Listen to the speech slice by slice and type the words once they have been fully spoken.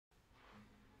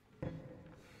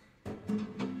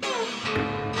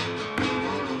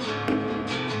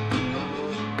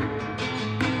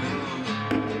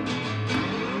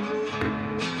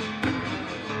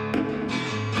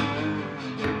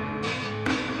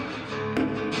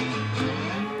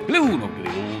Hello, and welcome to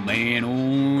the Old Man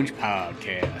Orange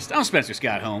Podcast. I'm Spencer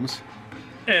Scott Holmes.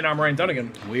 And I'm Ryan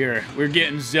Dunnigan. We're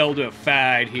getting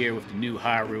Zelda-fied here with the new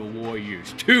Hyrule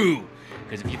Warriors 2.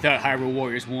 Because if you thought Hyrule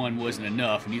Warriors 1 wasn't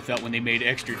enough, and you thought when they made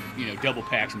extra, double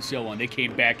packs and so on, they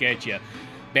came back at you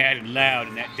bad and loud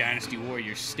in that Dynasty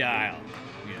Warriors style.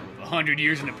 With 100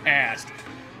 years in the past,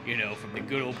 from the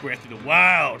good old Breath of the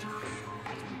Wild.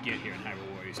 That's what we get here in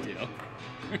Hyrule Warriors 2.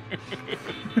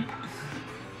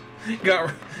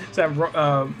 Got is that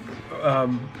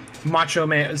Macho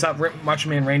Man? Is that Macho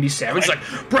Man Randy Savage? Like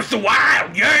Breath of the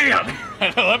Wild, yeah.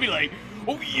 I'll be like,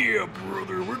 oh yeah,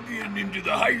 brother, we're getting into the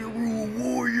Hyrule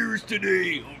Warriors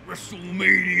today on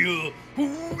WrestleMania.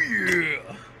 Oh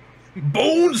yeah,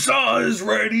 Bonesaw is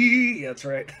ready. That's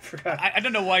right. I forgot. I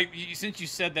don't know why. Since you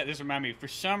said that, this reminded me. For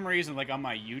some reason, like on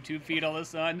my YouTube feed, all of a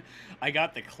sudden, I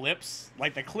got the clips,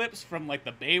 from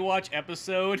the Baywatch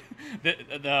episode,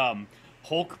 the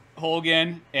Hulk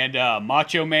Hogan and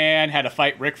Macho Man had to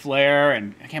fight Ric Flair,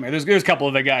 and I can't remember. There's a couple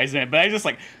of the guys in it, but I just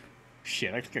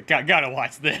shit, I gotta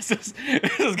watch this. This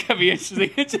is gonna be interesting.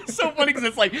 It's just so funny because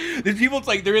it's like these people. It's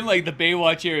like they're in the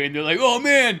Baywatch area, and they're like, "Oh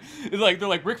man!" It's like they're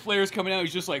like Ric Flair's coming out.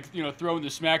 He's just throwing the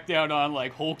smackdown on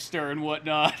Hulkster and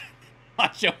whatnot.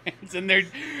 Macho Man's in there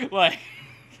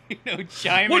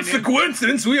chiming. What's the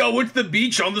coincidence? We all went to the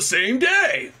beach on the same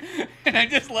day. And I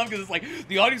just love because it's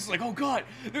the audience is like, "Oh God,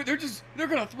 they're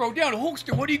gonna throw down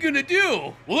Hulkster. What are you gonna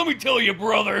do?" Well, let me tell you,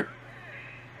 brother.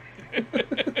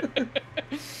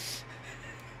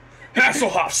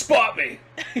 Hasselhoff, spot me.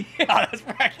 Yeah, that's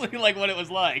practically what it was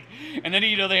like. And then,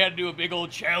 they had to do a big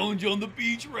old challenge on the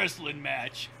beach wrestling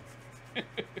match.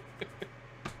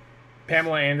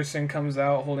 Pamela Anderson comes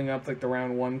out holding up the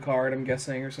round 1 card, I'm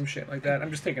guessing, or some shit like that. I'm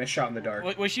just taking a shot in the dark.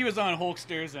 Well, she was on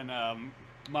Hulkster's and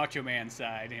Macho Man's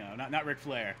side, not Ric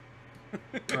Flair.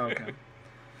 Oh, okay.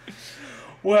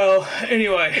 Well,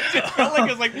 anyway. I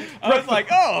was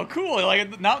like, oh, cool.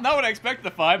 Not what I expected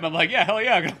to find, but I'm like, yeah, hell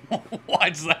yeah, I'm going to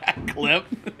watch that clip.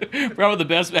 Probably the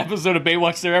best episode of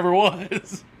Baywatch there ever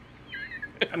was.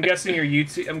 I'm guessing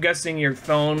your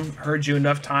phone heard you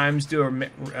enough times do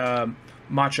a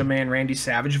Macho Man Randy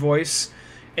Savage voice,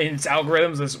 and its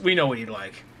algorithms, we know what you'd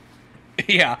like.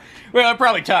 Yeah, well, I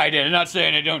probably tied in. I'm not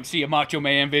saying I don't see a Macho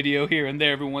Man video here and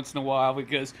there every once in a while,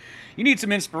 because you need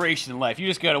some inspiration in life. You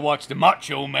just got to watch the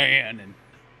Macho Man, and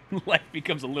life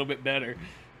becomes a little bit better.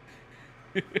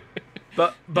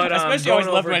 But especially always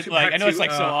love when I know it's so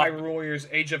awkward. Hyrule Warriors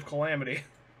Age of Calamity.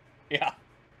 Yeah.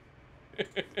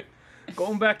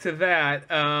 Going back to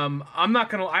that, I'm not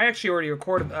gonna. I actually already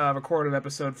recorded an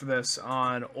episode for this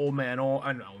on This is Old Man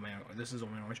Orange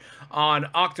on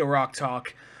Octo Rock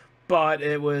Talk. But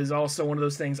it was also one of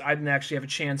those things I didn't actually have a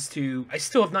chance to. I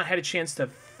still have not had a chance to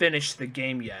finish the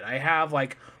game yet. I have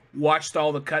watched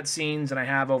all the cutscenes, and I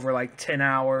have over 10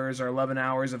 hours or 11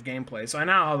 hours of gameplay, so I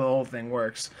know how the whole thing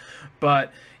works.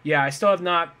 But yeah, I still have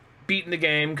not beaten the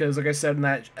game because, like I said in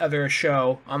that other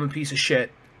show, I'm a piece of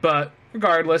shit. But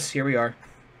regardless, here we are.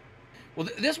 Well,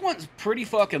 this one's pretty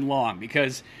fucking long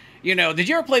because, did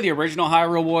you ever play the original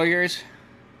Hyrule Warriors?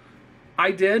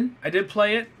 I did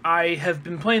play it. I have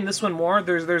been playing this one more.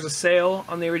 There's a sale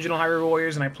on the original Hyrule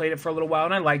Warriors, and I played it for a little while,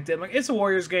 and I liked it. It's a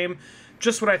Warriors game,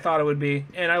 just what I thought it would be,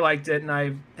 and I liked it, and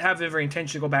I have every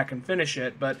intention to go back and finish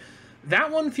it. But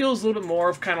that one feels a little bit more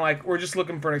of kind of we're just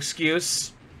looking for an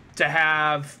excuse to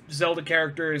have Zelda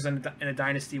characters in a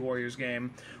Dynasty Warriors game,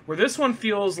 where this one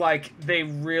feels like they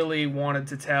really wanted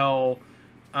to tell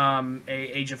a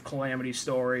Age of Calamity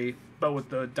story, but with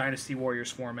the Dynasty Warriors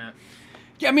format.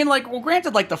 Yeah, I mean,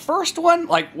 granted, the first one,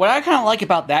 what I kind of like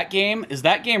about that game is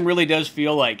that game really does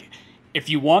feel like if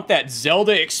you want that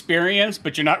Zelda experience,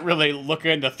 but you're not really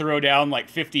looking to throw down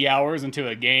 50 hours into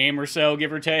a game or so,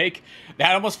 give or take,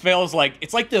 that almost feels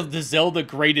it's like the Zelda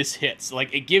greatest hits.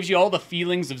 It gives you all the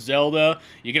feelings of Zelda.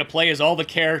 You get to play as all the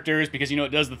characters because,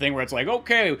 it does the thing where it's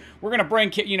okay, we're going to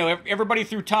bring, everybody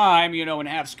through time, and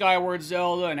have Skyward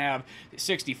Zelda and have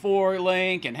 64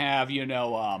 Link and have, even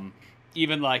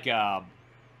the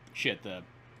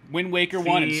Wind Waker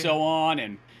one and so on,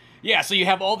 and yeah, so you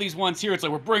have all these ones here. It's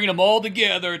we're bringing them all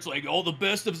together. It's all the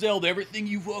best of Zelda, everything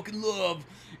you fucking love,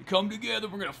 come together.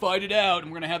 We're gonna fight it out,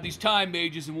 and we're gonna have these time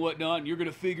mages and whatnot, and you're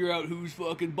gonna figure out who's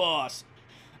fucking boss.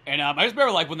 And I just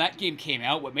remember when that game came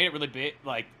out, what made it really big,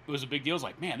 it was a big deal. It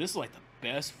was man, this is the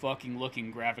best fucking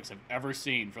looking graphics I've ever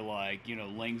seen for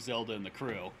Link, Zelda, and the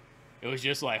Crew. It was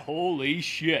just holy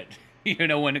shit,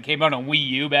 when it came out on Wii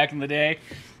U back in the day.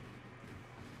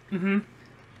 Mm-hmm.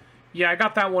 Yeah, I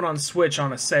got that one on Switch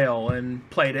on a sale and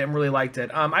played it and really liked it.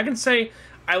 I can say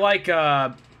I like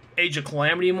Age of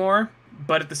Calamity more,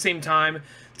 but at the same time,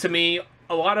 to me,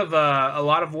 a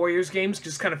lot of Warriors games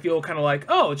just kind of feel kind of like,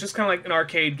 oh, it's just kind of like an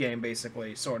arcade game,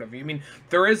 basically, sort of. I mean,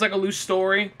 there is like a loose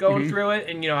story going through it,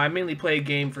 and I mainly play a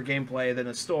game for gameplay than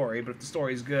a story. But if the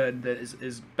story is good, that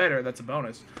is better. That's a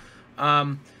bonus.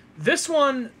 This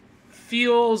one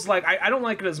feels like I don't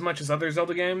like it as much as other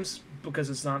Zelda games because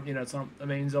it's not it's not a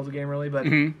main Zelda game really, but.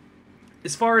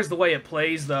 As far as the way it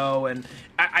plays, though, and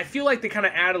I feel like they kind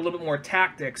of add a little bit more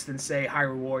tactics than, say,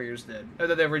 Hyrule Warriors did. Or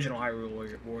the original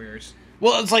Hyrule Warriors.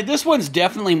 Well, it's like this one's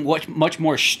definitely much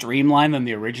more streamlined than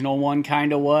the original one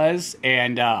kind of was.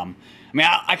 And, I mean,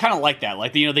 I kind of like that.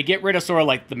 Like, they get rid of sort of,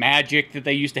 like, the magic that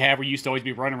they used to have where you used to always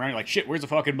be running around. You're like, shit, where's the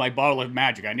fucking, like, bottle of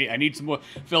magic? I need some more,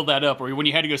 fill that up. Or when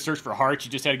you had to go search for hearts,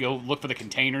 you just had to go look for the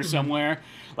container somewhere.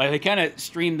 Like, they kind of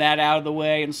streamed that out of the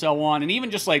way and so on. And even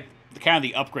just, like, kind of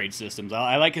the upgrade systems.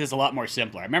 I like it. It's a lot more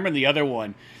simpler. I remember in the other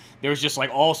one, there was just like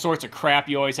all sorts of crap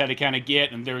you always had to kind of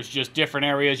get, and there was just different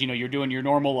areas. You're doing your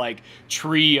normal like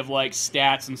tree of like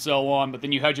stats and so on, but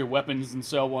then you had your weapons and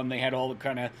so on. They had all the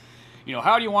kind of,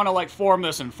 how do you want to like form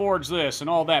this and forge this and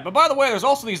all that. But by the way, there's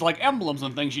also these like emblems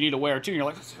and things you need to wear too. And you're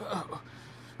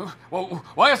like, well,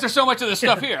 why is there so much of this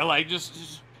stuff here? Like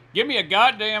just give me a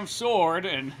goddamn sword.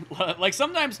 And like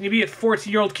sometimes you'd be a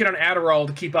 14-year-old kid on Adderall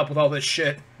to keep up with all this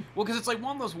shit. Well, because it's like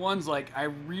one of those ones, like, I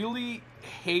really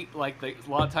hate, like, a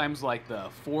lot of times, like, the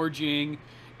forging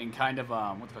and kind of,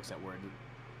 what the fuck's that word?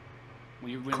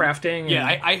 Crafting? Yeah,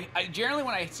 I generally,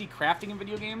 when I see crafting in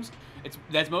video games,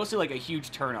 that's mostly, like, a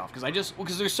huge turnoff.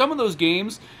 Because there's some of those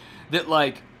games that,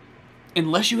 like,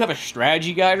 unless you have a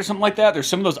strategy guide or something like that, there's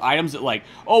some of those items that, like,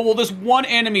 oh, well, this one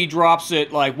enemy drops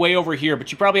it, like, way over here,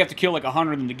 but you probably have to kill, like,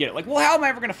 100 of them to get it. Like, well, how am I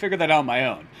ever going to figure that out on my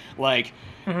own? Like...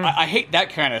 I hate that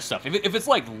kind of stuff. If it's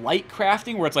like light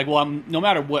crafting, where it's like, well, no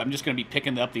matter what, I'm just going to be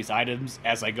picking up these items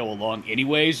as I go along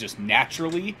anyways, just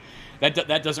naturally,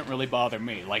 that doesn't really bother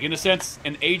me. Like, in a sense,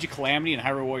 in Age of Calamity and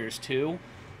Hyrule Warriors 2,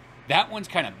 that one's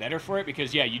kind of better for it,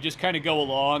 because, yeah, you just kind of go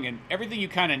along, and everything you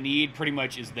kind of need pretty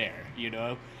much is there,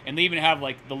 And they even have,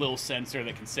 like, the little sensor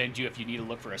that can send you if you need to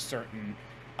look for a certain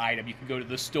item. You can go to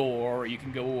the store, or you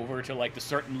can go over to like the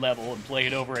certain level and play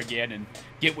it over again and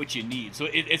get what you need. So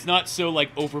it's not so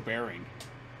like overbearing.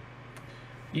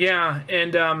 Yeah,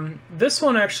 and this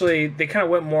one actually, they kind of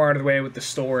went more out of the way with the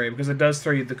story, because it does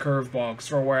throw you the curveball. Because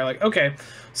for a while, like, okay,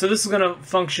 so this is going to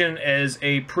function as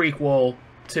a prequel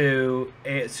to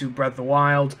Breath of the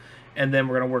Wild, and then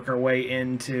we're going to work our way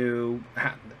into...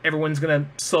 everyone's going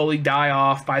to slowly die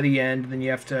off by the end, and then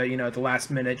you have to, at the last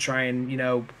minute, try and,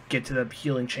 get to the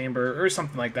healing chamber or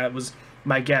something like that was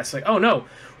my guess. Like, oh no,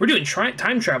 we're doing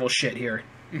time travel shit here.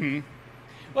 Well,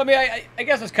 I mean, I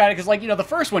guess it's kind of because, like, the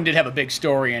first one did have a big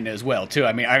story in it as well, too.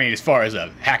 I mean, as far as a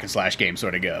hack and slash game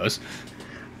sort of goes.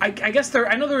 I guess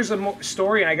I know there was a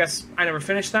story, and I guess I never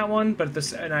finished that one, but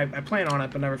I plan on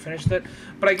it, but never finished it.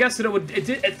 But I guess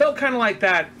it felt kind of like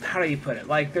that. How do you put it?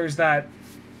 Like, there's that.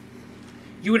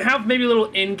 You would have maybe a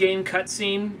little in-game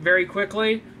cutscene very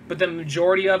quickly, but the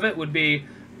majority of it would be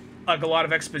like a lot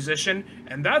of exposition,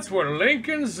 and that's where Link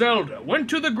and Zelda went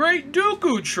to the Great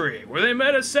Dooku Tree, where they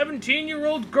met a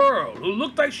 17-year-old girl who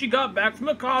looked like she got back from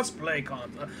a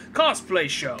cosplay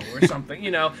show or something,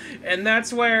 and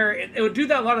that's where it would do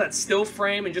that, a lot of that still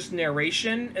frame and just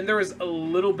narration, and there was a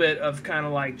little bit of kind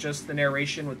of like just the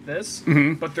narration with this,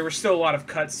 but there were still a lot of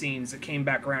cutscenes that came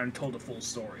back around and told a full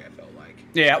story, I felt like.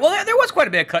 Yeah, well, there was quite a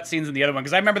bit of cutscenes in the other one,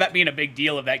 because I remember that being a big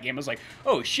deal of that game. It was like,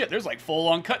 oh shit, there's like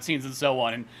full-on cutscenes and so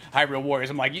on in Hyrule Warriors.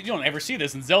 I'm like, you don't ever see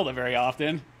this in Zelda very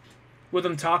often. With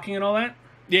them talking and all that?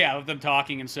 Yeah, with them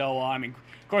talking and so on. I mean,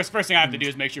 of course, the first thing I have to do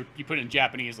is make sure you put it in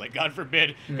Japanese. Like, God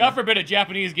forbid a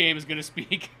Japanese game is going to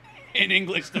speak in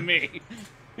English to me.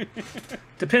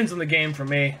 Depends on the game for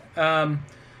me.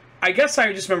 I guess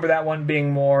I just remember that one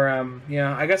being more,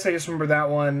 I guess I just remember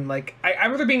that one, like, I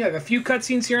remember there being, like, a few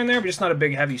cutscenes here and there, but just not a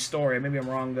big, heavy story. Maybe I'm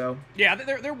wrong, though. Yeah,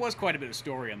 there was quite a bit of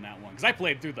story in that one, because I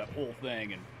played through the whole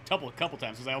thing and a couple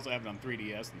times, because I also have it on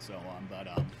 3DS and so on, but,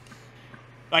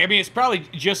 like, I mean, it's probably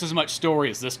just as much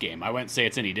story as this game. I wouldn't say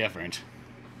it's any different.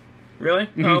 Really?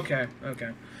 Oh, okay.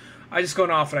 I just going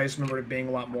off it, I just remember it being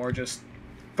a lot more just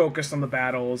focused on the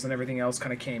battles, and everything else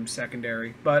kind of came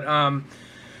secondary. But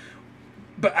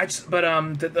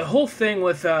the whole thing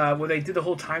with where they did the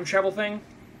whole time travel thing,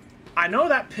 I know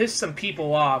that pissed some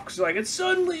people off, because like it's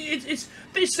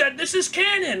they said this is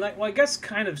canon. Like, well, I guess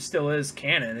kind of still is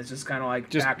canon. It's just kind of like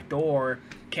backdoor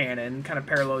canon, kind of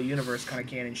parallel universe kind of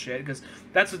canon shit, because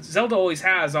that's what Zelda always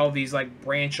has, all these like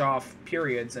branch off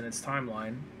periods in its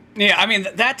timeline. Yeah, I mean,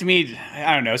 that to me,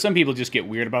 I don't know. Some people just get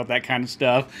weird about that kind of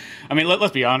stuff. I mean,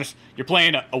 let's be honest. You're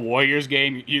playing a Warriors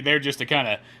game. You're there just to kind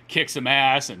of kick some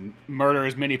ass and murder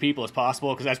as many people as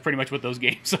possible, because that's pretty much what those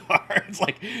games are. It's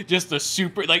like just a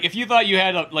super, like, if you thought you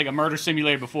had a murder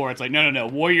simulator before, it's like, no.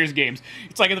 Warriors games,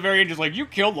 it's like at the very end, just like, you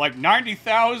killed like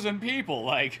 90,000 people.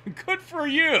 Like, good for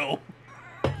you.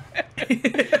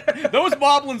 Those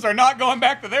moblins are not going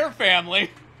back to their family.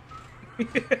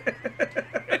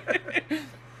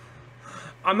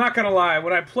 I'm not gonna lie,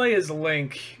 when I play as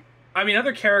Link, I mean,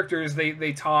 other characters,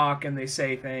 they talk and they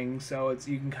say things, so it's,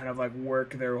 you can kind of like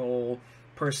work their whole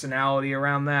personality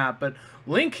around that. But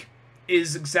Link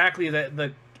is exactly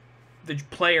the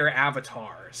player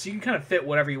avatar, so you can kind of fit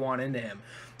whatever you want into him.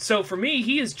 So for me,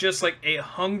 he is just like a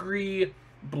hungry,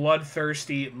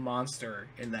 bloodthirsty monster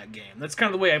in that game. That's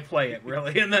kind of the way I play it,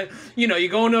 really. And then, you know, you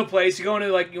go into a place, you go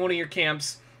into like one of your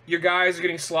camps, your guys are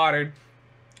getting slaughtered.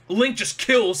 Link just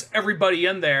kills everybody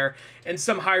in there, and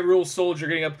some Hyrule soldier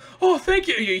getting up, oh, thank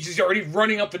you. He's already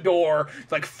running up the door,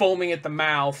 like foaming at the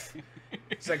mouth.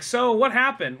 It's like, so what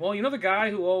happened? Well, you know the guy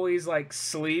who always like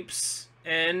sleeps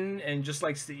in and just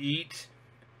likes to eat?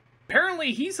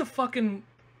 Apparently he's a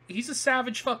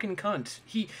savage fucking cunt.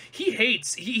 He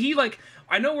hates, he like,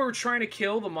 I know we were trying to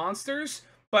kill the monsters,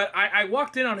 but I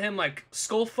walked in on him like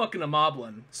skull fucking a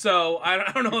moblin. So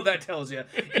I don't know what that tells you.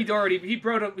 He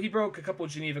broke a couple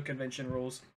of Geneva Convention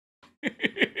rules.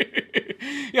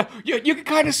 Yeah, you can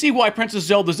kind of see why Princess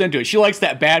Zelda's into it. She likes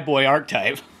that bad boy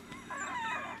archetype.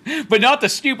 But not the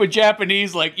stupid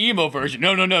Japanese like emo version.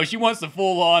 No. She wants the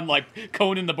full on like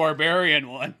Conan the Barbarian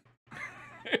one.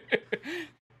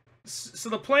 So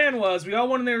the plan was, we all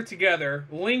went in there together.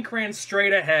 Link ran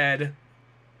straight ahead.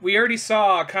 We already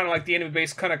saw kind of like the enemy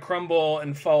base kind of crumble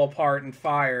and fall apart in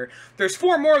fire. There's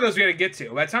 4 more of those we had to get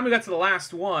to. By the time we got to the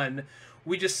last one,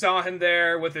 we just saw him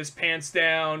there with his pants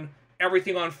down,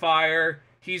 everything on fire.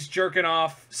 He's jerking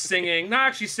off, singing. Not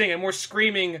actually singing, more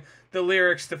screaming the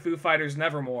lyrics to Foo Fighters'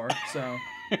 Nevermore. So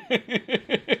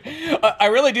I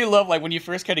really do love like when you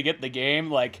first kind of get the game,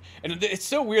 like, and it's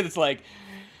so weird. It's like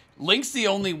Link's the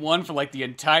only one for like the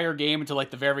entire game until like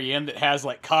the very end that has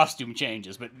like costume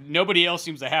changes, but nobody else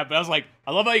seems to have. But I was like,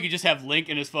 I love how you could just have Link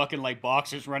in his fucking like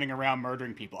boxers running around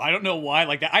murdering people. I don't know why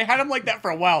like that. I had him like that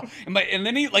for a while, and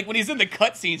then he like when he's in the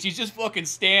cutscenes, he's just fucking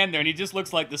stand there and he just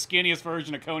looks like the skinniest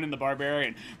version of Conan the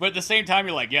Barbarian. But at the same time,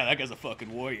 you're like, yeah, that guy's a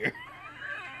fucking warrior.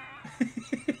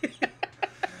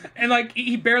 And like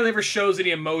he barely ever shows any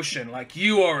emotion. Like,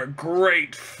 you are a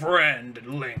great friend,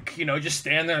 Link. You know, just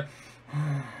stand there.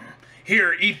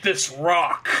 Here, eat this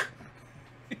rock.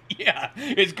 Yeah,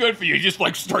 it's good for you. He just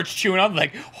like starts chewing on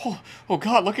like, oh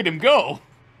god, look at him go.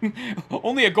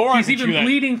 Only a Goron. He's even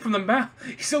bleeding from the mouth.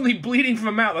 He's only bleeding from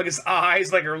the mouth. Like his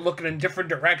eyes like are looking in different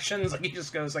directions. Like he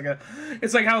just goes like a.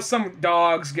 It's like how some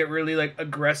dogs get really like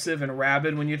aggressive and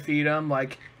rabid when you feed them.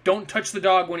 Like, don't touch the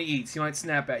dog when he eats. He might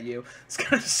snap at you. It's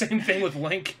kind of the same thing with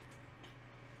Link.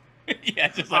 Yeah,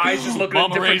 just like, eyes just looking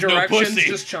in different directions,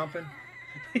 just chomping.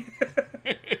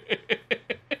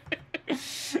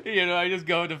 You know, I just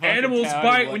go to fucking animals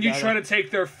bite when you try to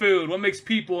take their food. What makes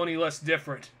people any less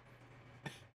different?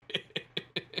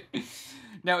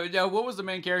 Now, what was the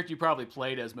main character you probably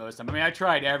played as most? I mean, I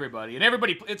tried everybody, and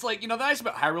everybody. It's like, you know, the nice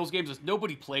about Hyrule's games is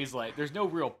nobody plays like. There's no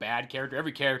real bad character.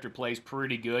 Every character plays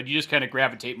pretty good. You just kind of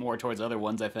gravitate more towards other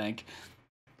ones, I think.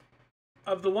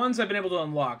 Of the ones I've been able to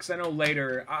unlock, because I know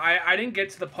later, I didn't get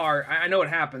to the part. I know what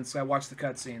happens. So I watched the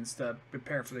cutscenes to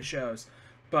prepare for the shows.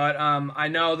 But I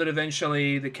know that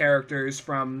eventually the characters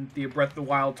from the Breath of the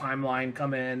Wild timeline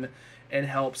come in and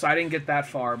help. So I didn't get that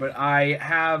far. But I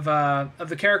have, of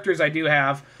the characters I do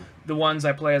have, the ones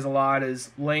I play as a lot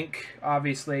is Link.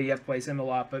 Obviously, you have to play him a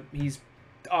lot, but he's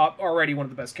already one of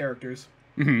the best characters.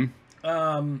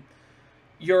 Mm-hmm.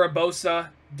 Urabosa,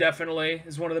 definitely,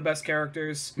 is one of the best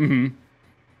characters. Mm-hmm.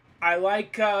 I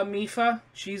like Mipha.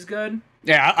 She's good.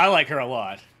 Yeah, I like her a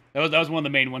lot. That was one of the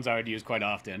main ones I would use quite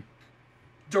often.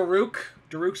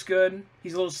 Daruk's good.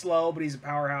 He's a little slow, but he's a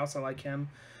powerhouse. I like him.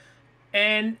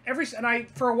 And I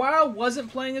for a while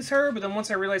wasn't playing as her, but then once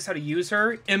I realized how to use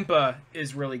her, Impa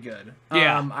is really good.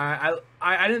 Yeah.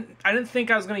 I didn't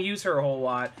think I was going to use her a whole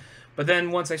lot, but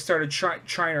then once I started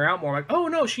trying her out more, I'm like, oh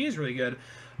no, she is really good.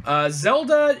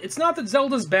 Zelda, it's not that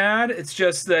Zelda's bad, it's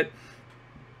just that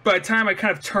by the time I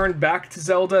kind of turned back to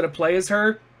Zelda to play as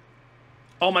her,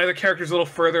 all my other characters are a little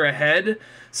further ahead,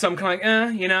 so I'm kind of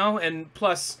like, you know, and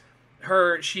plus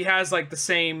she has like the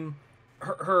same,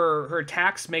 her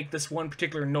attacks make this one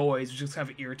particular noise, which is kind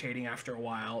of irritating after a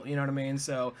while, you know what I mean?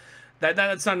 So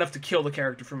that's not enough to kill the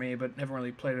character for me, but haven't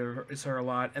really played as her a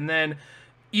lot. And then,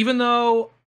 even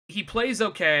though he plays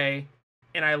okay,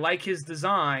 and I like his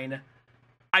design,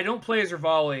 I don't play as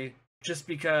Rivali just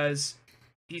because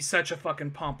he's such a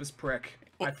fucking pompous prick.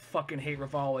 I fucking hate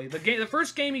Rivali. The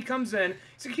first game he comes in,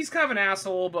 he's kind of an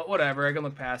asshole, but whatever, I can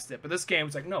look past it. But this game,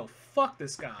 it's like, no, fuck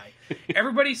this guy.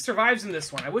 Everybody survives in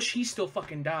this one. I wish he still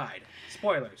fucking died.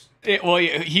 Spoilers.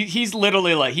 He's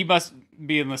literally like, he must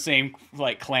be in the same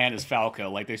like clan as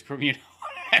Falco. Like, there's, you know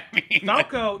what I mean?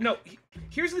 Falco, no,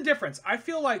 here's the difference. I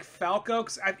feel like Falco,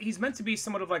 because he's meant to be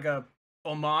somewhat of like a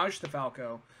homage to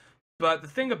Falco. But the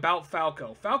thing about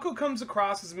Falco comes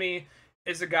across as me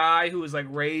as a guy who was like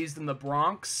raised in the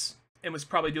Bronx and was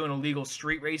probably doing illegal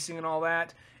street racing and all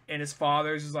that, and his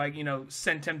father's is like, you know,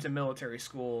 sent him to military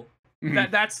school.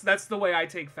 Mm-hmm. That's the way I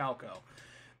take Falco.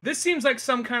 This seems like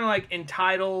some kind of like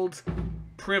entitled,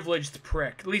 privileged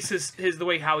prick. At least his the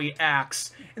way how he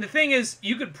acts. And the thing is,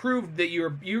 you could prove that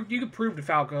you could prove to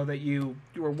Falco that you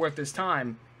were worth his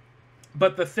time.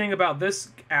 But the thing about this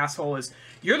asshole is,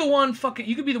 you're the one fucking,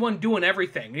 you could be the one doing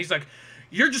everything. And he's like,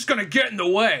 you're just gonna get in the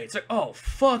way. It's like, oh,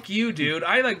 fuck you, dude.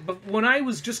 But when I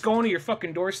was just going to your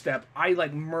fucking doorstep, I,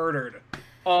 like, murdered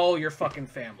all your fucking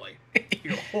family.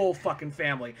 Your whole fucking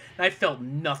family. And I felt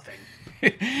nothing.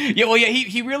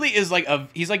 He really is, like,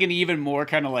 he's, like, an even more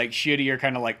kind of, like, shittier,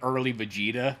 kind of, like, early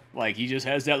Vegeta. Like, he just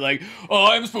has that, like, oh,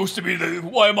 I'm supposed to be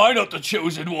why am I not the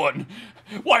chosen one?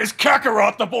 Why is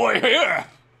Kakarot the boy here?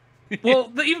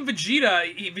 Well, even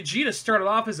Vegeta started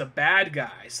off as a bad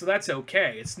guy, so that's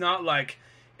okay. It's not like,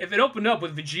 if it opened up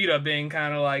with Vegeta being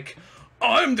kind of like,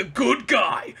 I'm the good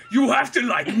guy, you have to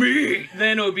like me,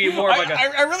 then it would be more of like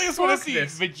I really just want to see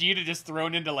Vegeta just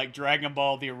thrown into like Dragon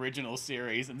Ball, the original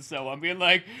series, and so I'm being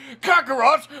like,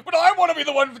 Kakarot, but I want to be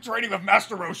the one training with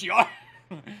Master Roshi.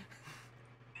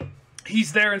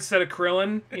 He's there instead of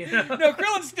Krillin, you know? No,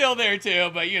 Krillin's still there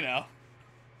too, but you know.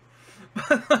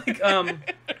 Like,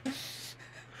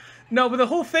 no, but the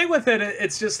whole thing with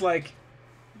it's just like,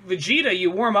 Vegeta, you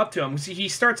warm up to him. See, he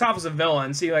starts off as a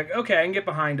villain, so you're like, okay, I can get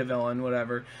behind a villain,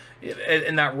 whatever,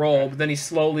 in that role, but then he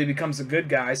slowly becomes a good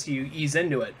guy, so you ease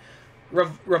into it.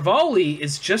 Rivali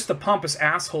is just a pompous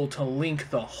asshole to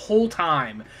Link the whole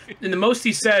time, and the most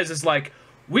he says is like,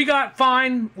 we got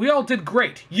fine, we all did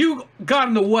great, you got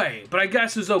in the way, but I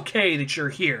guess it's okay that you're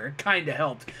here, it kinda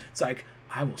helped. It's like,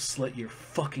 I will slit your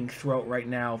fucking throat right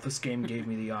now if this game gave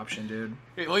me the option, dude.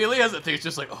 Well, he has that thing. It's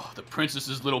just like, oh, the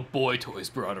princess's little boy toys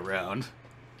brought around.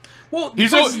 Well,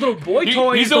 he's his little boy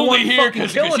toy. He's the one fucking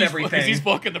killing everything. Because he's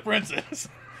fucking the princess.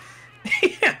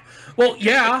 Yeah. Well,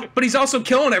 yeah, but he's also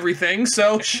killing everything.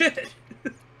 So shit.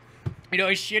 You know,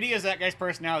 as shitty as that guy's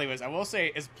personality was, I will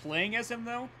say, as playing as him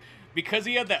though, because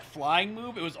he had that flying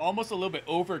move, it was almost a little bit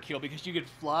overkill because you could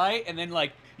fly and then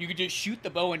like you could just shoot the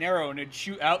bow and arrow and it'd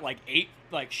shoot out like 8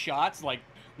 like shots, like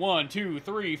 1, 2,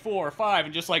 3, 4, 5,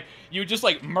 and just like you would just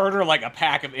like murder like a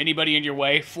pack of anybody in your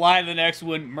way, fly to the next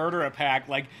one, murder a pack.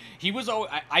 Like he was always,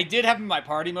 I did have him in my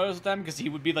party most of the time because he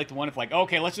would be like the one if like,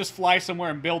 okay, let's just fly somewhere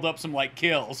and build up some like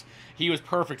kills. He was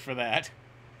perfect for that.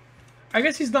 I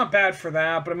guess he's not bad for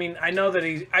that, but I mean, I know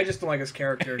that I just don't like his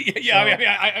character. Yeah, so.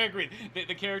 I agree.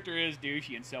 The character is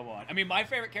douchey and so on. I mean, my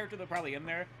favorite character though probably in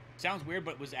there, sounds weird,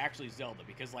 but was actually Zelda,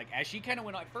 because like as she kind of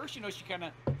went on, first, you know, she kind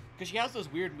of, because she has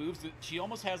those weird moves that she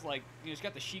almost has like, you know, she's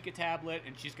got the Sheikah tablet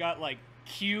and she's got like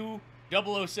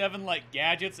Q007 like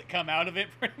gadgets that come out of it.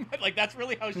 Pretty much. Like that's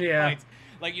really how she fights.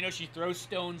 Like, you know, she throws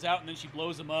stones out and then she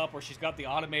blows them up, or she's got the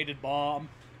automated bomb.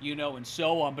 You know, and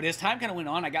so on. But as time kind of went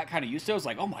on, I got kind of used to it. I was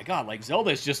like, oh my god, like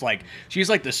Zelda's just like, she's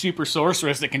like the super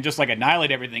sorceress that can just like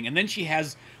annihilate everything. And then she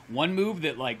has one move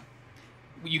that like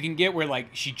you can get where like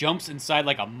she jumps inside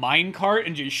like a mine cart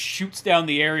and just shoots down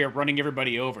the area, running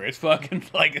everybody over. It's fucking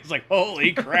like, it's like,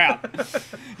 holy crap.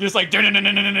 Just like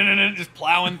just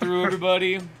plowing through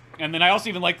everybody. And then I also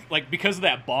even like because of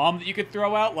that bomb that you could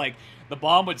throw out, like the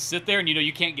bomb would sit there and you know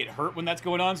you can't get hurt when that's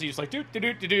going on, so you just like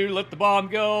do let the bomb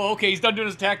go. Okay, he's done doing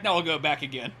his attack, now I'll go back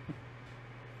again.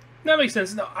 That makes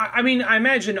sense. No, I mean, I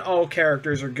imagine all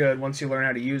characters are good once you learn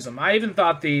how to use them. I even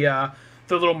thought the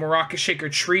little Maraca Shaker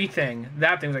tree thing,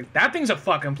 that thing's a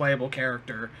fucking playable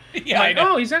character. Yeah, like, I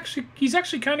know. Oh, he's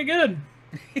actually kind of good.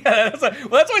 Yeah, that's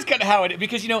always kind of how it is,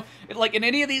 because, you know, like in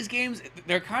any of these games,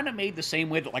 they're kind of made the same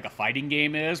way that like a fighting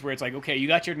game is, where it's like, okay, you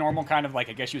got your normal kind of like,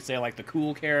 I guess you would say like the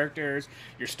cool characters,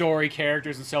 your story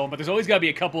characters and so on, but there's always got to be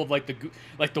a couple of like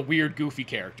the weird goofy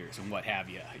characters and what have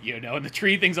you, you know, and the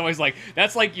tree thing's always like,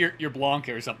 that's like your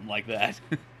Blanca or something like that.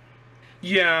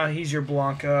 Yeah, he's your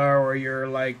Blanca, or your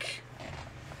like,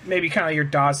 maybe kind of your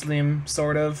Doslim,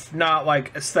 sort of. Not,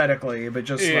 like, aesthetically, but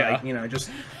just, like, you know,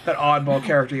 just that oddball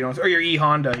character you don't... Or your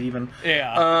E-Honda, even.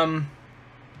 Yeah.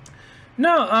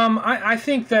 No, I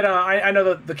think that I know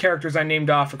that the characters I named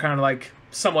off are kind of like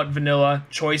somewhat vanilla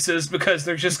choices because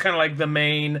they're just kind of like the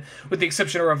main, with the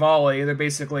exception of Rivali, they're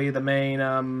basically the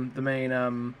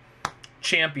main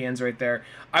champions right there.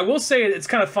 I will say it's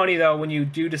kind of funny though when you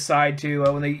do decide to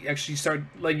when they actually start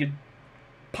letting you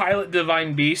pilot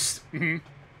Divine Beast,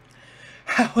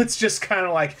 how it's just kind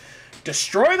of like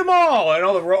destroy them all,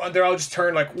 and they're all just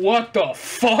turned like what the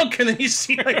fuck, and then you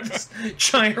see like this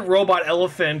giant robot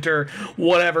elephant or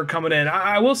whatever coming in.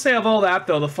 I will say of all that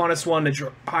though, the funnest one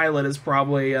to pilot is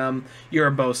probably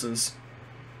Urbosa's.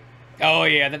 Oh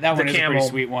yeah, that one is a pretty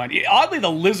sweet one. Oddly,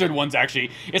 the lizard one's actually,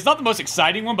 it's not the most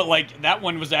exciting one, but like that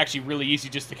one was actually really easy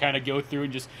just to kind of go through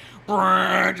and just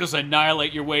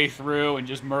annihilate your way through and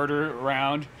just murder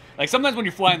around. Like sometimes when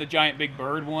you're flying the giant big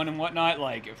bird one and whatnot,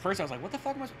 like at first I was like, what the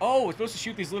fuck am I? Oh, we're supposed to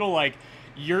shoot these little like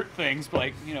yurt things, but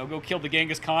like go kill the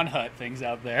Genghis Khan hut things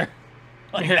out there.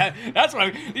 Like that's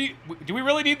what do we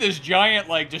really need this giant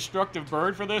like destructive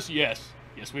bird for this? Yes,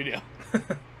 we do.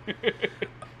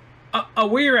 A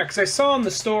weird, because I saw in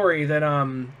the story that I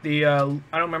don't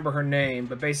remember her name,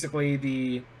 but basically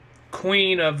the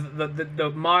queen of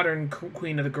the modern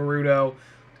queen of the Gerudo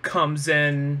comes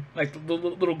in, like the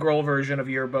little girl version of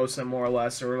Urbosa, more or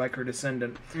less, or like her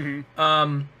descendant.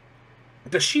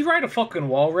 Does she ride a fucking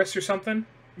walrus or something?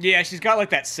 Yeah, she's got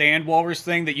like that sand walrus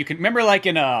thing that you can remember, like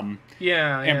in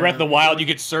Breath of the Wild, you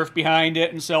could surf behind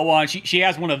it and so on. She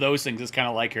has one of those things that's kind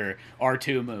of like her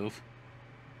R2 move.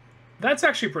 That's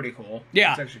actually pretty cool.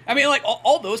 Yeah, I mean, like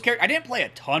all those characters. I didn't play a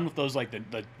ton with those, like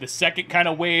the second kind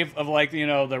of wave of like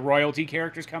the royalty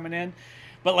characters coming in,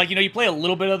 but like you play a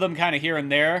little bit of them kind of here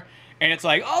and there, and it's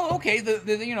like, oh, okay,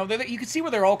 you can see where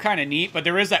they're all kind of neat, but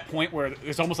there is that point where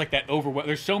there's almost like that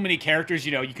there's so many characters,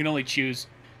 you can only choose.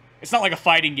 It's not like a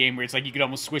fighting game where it's like you could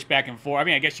almost switch back and forth. I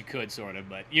mean, I guess you could sort of,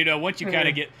 but once you kind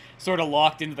of get sort of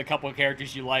locked into the couple of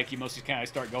characters you like, you mostly kind of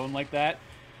start going like that.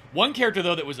 One character,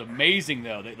 though, that was amazing,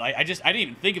 though, that like I didn't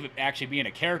even think of it actually being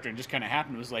a character, and just kind of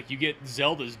happened, was like you get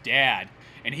Zelda's dad,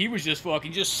 and he was just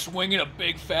swinging a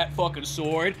big fat fucking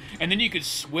sword, and then you could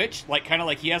switch, like kind of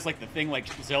like he has like the thing like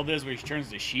Zelda is where he turns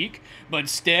to Sheik, but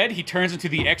instead he turns into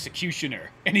the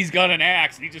Executioner, and he's got an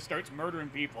axe, and he just starts murdering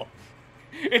people.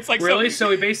 It's like really,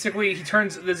 so he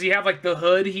turns. Does he have like the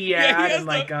hood he had, and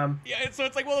like Yeah, so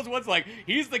it's like one of those ones like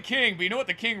he's the king, but you know what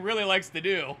the king really likes to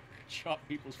do? Chop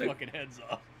people's fucking heads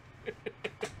off.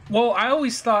 Well, I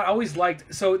always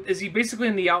liked. So is he basically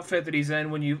in the outfit that he's in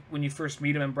when you first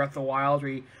meet him in Breath of the Wild? Or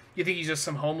you think he's just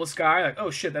some homeless guy? Like, oh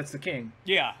shit, that's the king.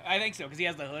 Yeah, I think so because he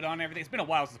has the hood on and everything. It's been a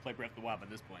while since I played Breath of the Wild at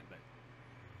this point, but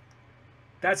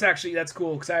that's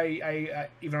cool because I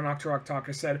even on Octorok Talk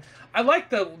I said I like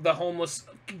the homeless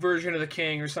version of the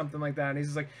king or something like that. And he's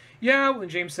just like, yeah. When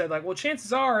James said like, well,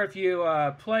 chances are if you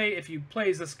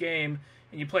plays this game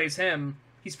and you plays him,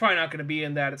 he's probably not going to be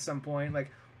in that at some point.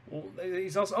 Like. Well,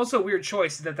 he's also a weird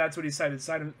choice that's what he decided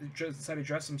to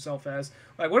dress himself as.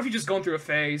 Like, what if he's just going through a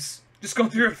phase? Like,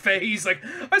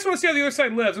 I just want to see how the other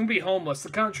side lives. I'm going to be homeless. The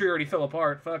country already fell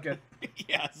apart. Fuck it.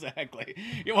 Yeah, exactly.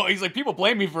 Well, he's like, people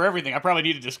blame me for everything. I probably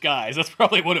need a disguise. That's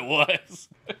probably what it was.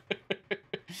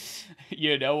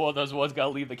 Well, those ones got to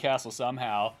leave the castle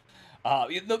somehow.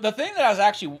 The thing that I was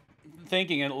actually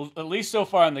thinking, and at least so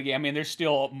far in the game, I mean, there's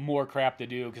still more crap to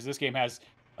do, because this game has...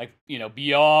 like,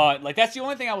 beyond... like, that's the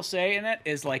only thing I will say in it,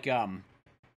 is, like,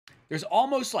 there's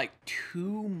almost, like,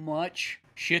 too much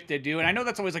shit to do. And I know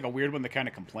that's always, like, a weird one to kind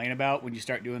of complain about when you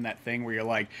start doing that thing where you're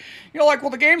like, well,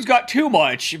 the game's got too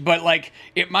much. But, like,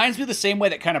 it reminds me the same way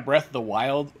that kind of Breath of the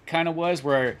Wild kind of was,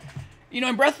 where...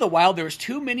 in Breath of the Wild, there was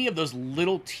too many of those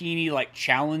little teeny, like,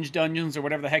 challenge dungeons or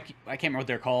whatever the heck... I can't remember what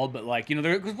they're called, but, like,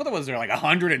 what was there, like,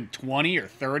 120 or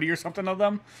 30 or something of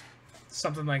them?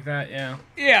 Something like that, yeah.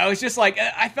 Yeah, it was just like,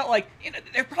 I felt like,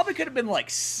 there probably could have been like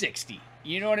 60,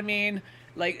 you know what I mean?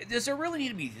 Like, does there really need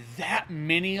to be that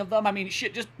many of them? I mean,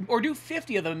 shit, or do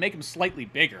 50 of them and make them slightly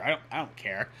bigger. I don't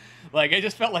care. Like, I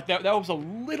just felt like that was a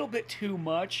little bit too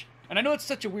much. And I know it's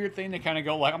such a weird thing to kind of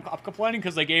go, like, I'm complaining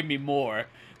because they gave me more.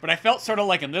 But I felt sort of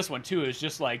like in this one, too, it's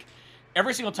just like,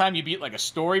 every single time you beat, like, a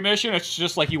story mission, it's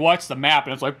just like you watch the map,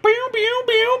 and it's like, boom, boom,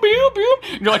 boom, boom, boom,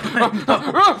 and you're like,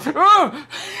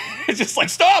 it's just like,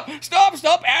 stop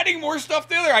adding more stuff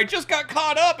to there. I just got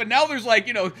caught up, and now there's, like,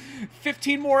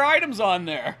 15 more items on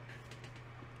there.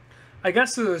 I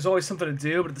guess there's always something to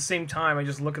do, but at the same time, I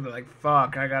just look at it like,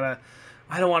 fuck, I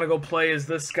don't want to go play as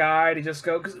this guy to just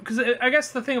go, because I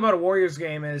guess the thing about a Warriors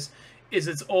game is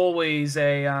it's always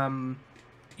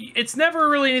it's never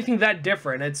really anything that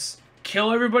different. It's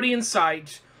kill everybody in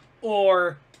sight,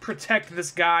 or protect this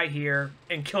guy here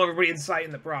and kill everybody in sight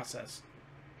in the process.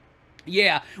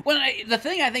 Yeah. Well, the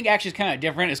thing I think actually is kind of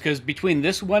different is because between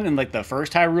this one and like the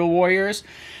first Hyrule Warriors,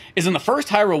 is in the first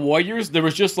Hyrule Warriors there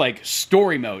was just like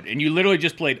story mode, and you literally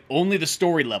just played only the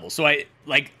story level. So I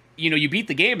like you beat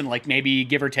the game in like maybe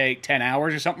give or take 10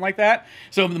 hours or something like that.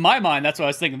 So in my mind, that's what I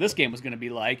was thinking this game was going to be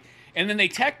like. And then they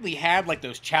technically had like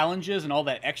those challenges and all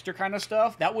that extra kind of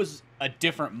stuff. That was a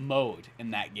different mode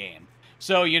in that game.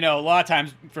 So, a lot of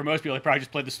times for most people, they probably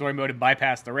just played the story mode and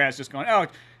bypassed the rest, just going, oh,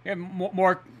 yeah,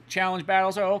 more challenge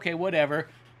battles. Oh, okay, whatever.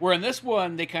 Where in this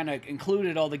one, they kind of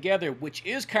included it all together, which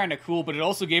is kind of cool, but it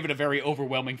also gave it a very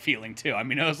overwhelming feeling, too. I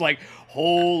mean, it was like,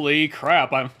 holy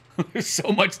crap, there's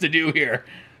so much to do here.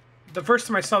 The first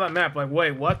time I saw that map, like,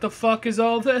 wait, what the fuck is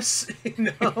all this? And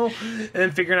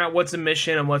then figuring out what's a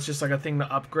mission and what's just like a thing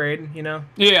to upgrade,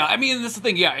 Yeah, I mean, that's the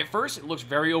thing. Yeah, at first it looks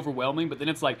very overwhelming, but then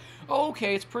it's like, oh,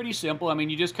 okay, it's pretty simple. I mean,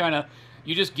 you just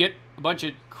get a bunch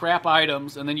of crap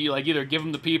items, and then you like either give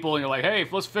them to people, and you're like, hey,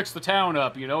 let's fix the town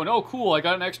up, and oh, cool, I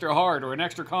got an extra heart or an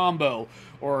extra combo,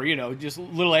 or just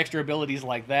little extra abilities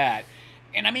like that.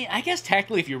 And I mean, I guess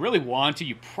technically, if you really want to,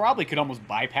 you probably could almost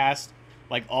bypass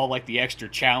like all like the extra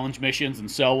challenge missions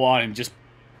and so on, and just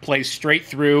play straight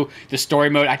through the story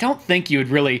mode. I don't think you would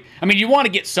really. I mean, you want to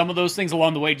get some of those things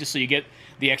along the way, just so you get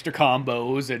the extra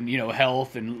combos and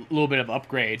health and a little bit of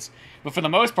upgrades. But for the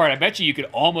most part, I bet you could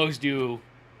almost do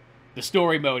the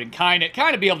story mode and kind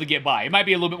of be able to get by. It might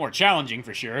be a little bit more challenging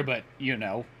for sure, but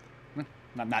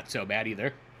not so bad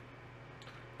either.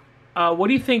 What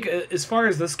do you think as far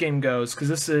as this game goes? Because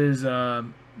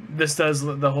this does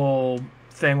the whole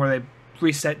thing where they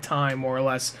reset time more or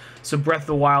less. So Breath of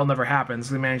the Wild never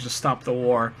happens. They managed to stop the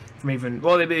war from even.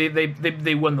 Well,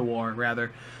 they won the war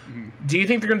rather. Mm-hmm. Do you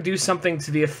think they're going to do something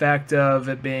to the effect of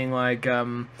it being like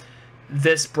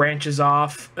this branches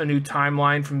off a new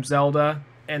timeline from Zelda,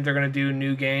 and they're going to do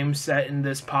new games set in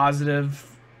this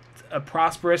a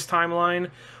prosperous timeline,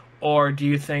 or do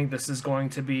you think this is going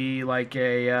to be like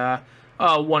a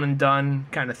one and done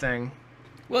kind of thing?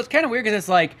 Well, it's kind of weird because it's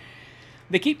like.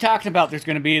 They keep talking about there's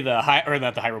going to be not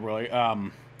the Hyrule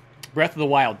Warriors, Breath of the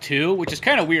Wild 2, which is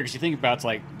kind of weird because you think about it's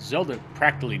like Zelda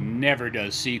practically never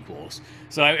does sequels.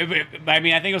 So I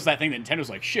mean, I think it was that thing that Nintendo's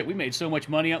like, shit, we made so much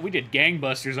money we did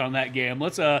gangbusters on that game.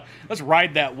 Let's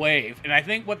ride that wave. And I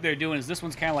think what they're doing is this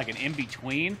one's kind of like an in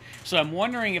between. So I'm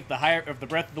wondering if the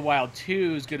Breath of the Wild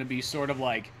 2 is going to be sort of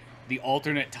like the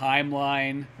alternate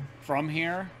timeline from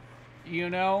here,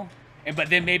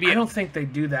 But then maybe I don't think they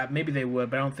do that. Maybe they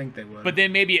would, but I don't think they would. But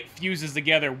then maybe it fuses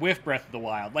together with Breath of the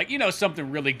Wild, like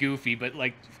something really goofy, but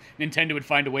like Nintendo would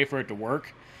find a way for it to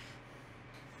work.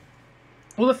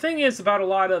 Well, the thing is about a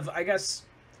lot of, I guess,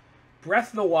 Breath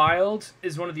of the Wild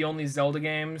is one of the only Zelda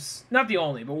games, not the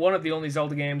only, but one of the only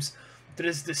Zelda games that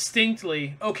is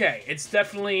distinctly okay. It's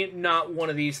definitely not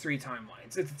one of these three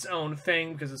timelines. It's its own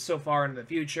thing because it's so far into the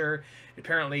future.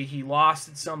 Apparently, he lost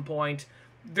at some point.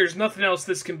 There's nothing else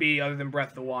this can be other than Breath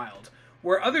of the Wild.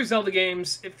 Where other Zelda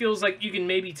games, it feels like you can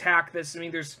maybe tack this. I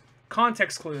mean, there's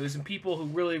context clues, and people who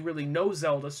really, really know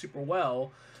Zelda super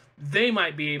well, they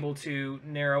might be able to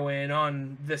narrow in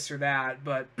on this or that,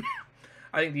 but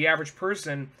I think the average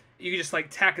person, you can just like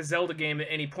tack a Zelda game at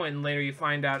any point, and later you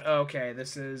find out, oh, okay,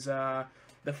 this is the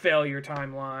failure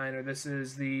timeline, or this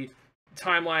is the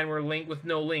timeline where Link with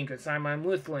no Link, a timeline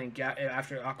with Link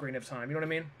after Ocarina of Time. You know what I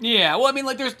mean? Yeah, well, I mean,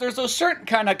 like, there's those certain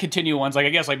kind of continual ones, like, I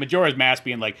guess, like, Majora's Mask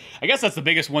being, like, I guess that's the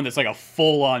biggest one that's, like, a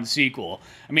full-on sequel.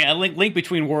 I mean, a Link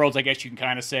Between Worlds, I guess you can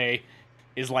kind of say,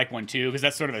 is like one, too, because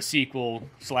that's sort of a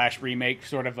sequel/remake,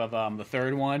 sort of the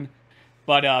third one.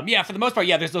 But, yeah, for the most part,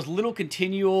 yeah, there's those little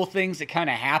continual things that kind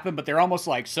of happen, but they're almost,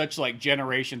 like, such, like,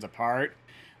 generations apart,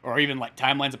 or even like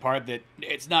timelines apart, that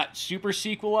it's not super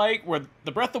sequel-like. Where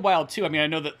the Breath of the Wild 2, I mean, I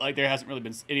know that like there hasn't really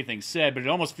been anything said, but it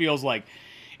almost feels like,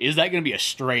 is that going to be a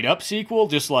straight-up sequel?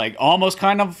 Just like almost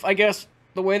kind of, I guess,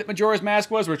 the way that Majora's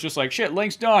Mask was, where it's just like, shit,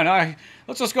 Link's done.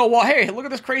 Let's just go, well, hey, look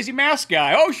at this crazy mask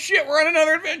guy. Oh shit, we're on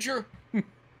another adventure.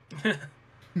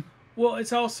 Well,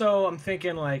 it's also, I'm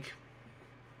thinking like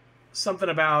something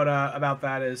about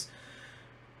that is,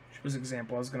 which was an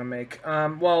example I was going to make.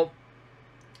 Well,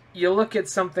 you look at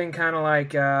something kind of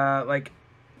like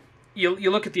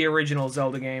you look at the original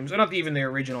Zelda games, or not even the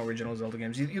original Zelda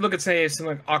games. You look at, say,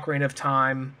 something like Ocarina of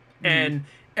Time, and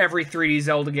every 3D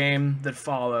Zelda game that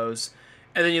follows,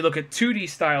 and then you look at 2D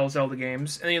style Zelda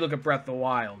games, and then you look at Breath of the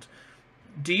Wild.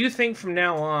 Do you think from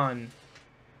now on,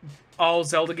 all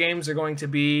Zelda games are going to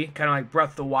be kind of like Breath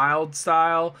of the Wild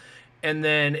style, and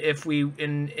then if we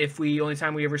only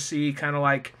time we ever see kind of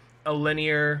like a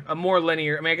more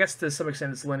linear, I mean, I guess to some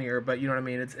extent it's linear, but you know what I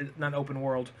mean, it's not open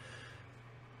world.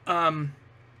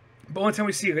 But one time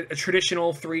we see a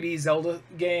traditional 3D Zelda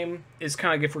game is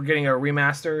kind of like if we're getting a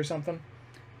remaster or something.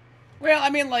 Well, I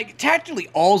mean, like, tactically,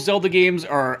 all Zelda games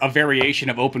are a variation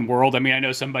of open world. I mean, I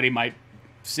know somebody might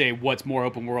say what's more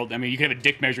open world. I mean, you can have a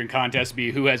dick measuring contest to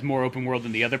be who has more open world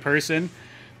than the other person.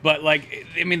 But, like,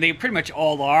 I mean, they pretty much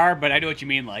all are, but I know what you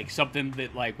mean, like, something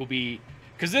that, like, will be...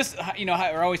 Because this, you know,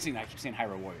 we're always saying, I keep saying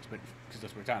Hyrule Warriors, but because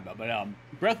that's what we're talking about.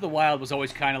 But Breath of the Wild was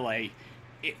always kind of like...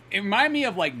 It reminded me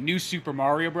of, like, New Super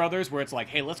Mario Brothers, where it's like,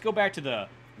 hey, let's go back to the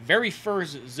very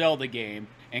first Zelda game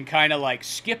and kind of, like,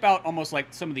 skip out almost,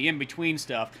 like, some of the in-between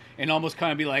stuff and almost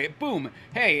kind of be like, boom,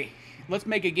 hey, let's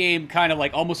make a game kind of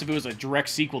like almost if it was a direct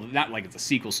sequel, not like it's a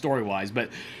sequel story-wise, but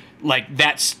like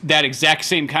that exact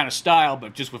same kind of style,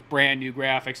 but just with brand new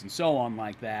graphics and so on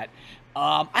like that.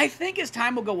 I think as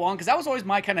time will go on, because that was always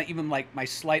my kind of even like my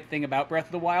slight thing about Breath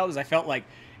of the Wild is I felt like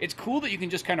it's cool that you can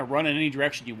just kind of run in any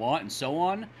direction you want and so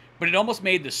on, but it almost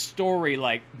made the story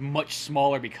like much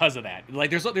smaller because of that. Like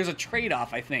there's a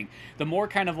trade-off, I think. The more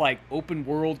kind of like open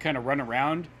world kind of run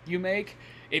around you make,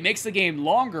 it makes the game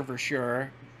longer for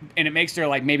sure, and it makes there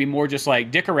like maybe more just like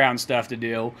dick around stuff to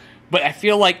do, but I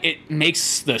feel like it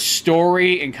makes the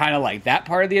story and kind of like that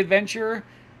part of the adventure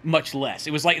much less.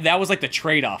 It was like that was like the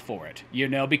trade-off for it, you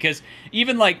know, because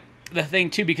even like the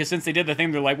thing too, because since they did the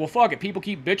thing, they're like, well, fuck it, people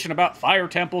keep bitching about fire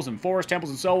temples and forest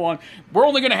temples and so on. We're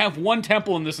only gonna have one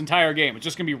temple in this entire game. It's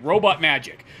just gonna be robot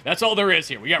magic. That's all there is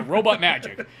here. We got robot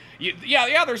magic.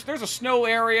 Yeah. There's a snow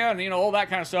area and you know all that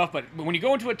kind of stuff, but when you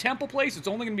go into a temple place, it's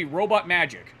only gonna be robot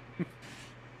magic.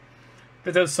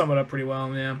 That does sum it up pretty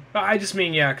well, yeah. But I just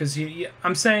mean, yeah, because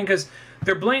I'm saying because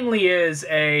there blatantly is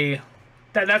a...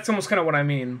 That's almost kind of what I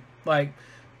mean. Like,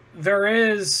 there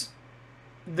is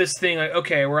this thing, like,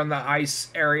 okay, we're in the ice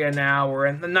area now. We're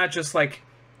in... Not just like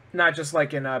in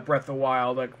Breath of the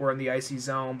Wild, like, we're in the icy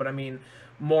zone, but I mean,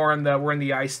 we're in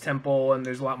the ice temple, and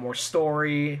there's a lot more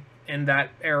story in that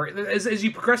area. As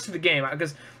you progress through the game,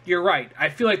 because you're right, I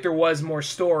feel like there was more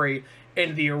story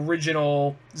in the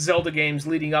original Zelda games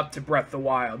leading up to Breath of the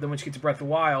Wild. Then once you get to Breath of the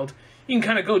Wild, you can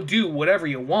kind of go do whatever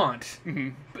you want. Mm-hmm.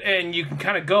 And you can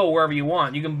kind of go wherever you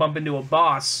want. You can bump into a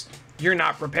boss you're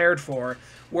not prepared for.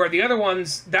 Where the other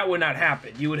ones, that would not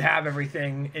happen. You would have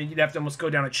everything, and you'd have to almost go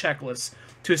down a checklist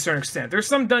to a certain extent. There's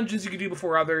some dungeons you could do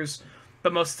before others,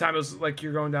 but most of the time it was like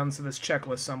you're going down to this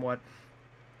checklist somewhat.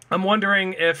 I'm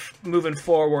wondering if, moving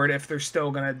forward, if they're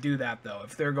still going to do that, though.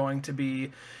 If they're going to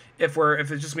be... If it's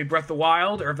just going to be Breath of the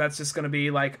Wild, or if that's just going to be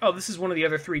like, oh, this is one of the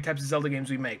other three types of Zelda games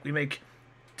we make. We make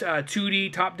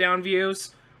 2D top-down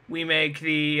views. We make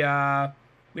the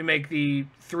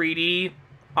 3D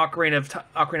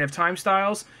Ocarina of Time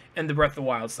styles, and the Breath of the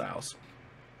Wild styles.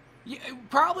 Yeah,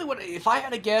 probably what, if I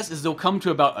had to guess, is they'll come to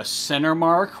about a center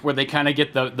mark where they kind of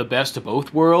get the best of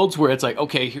both worlds, where it's like,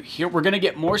 okay, here we're going to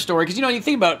get more story. Because, you know, you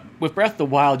think about, with Breath of the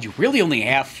Wild, you really only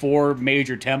have 4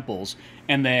 major temples,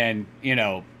 and then, you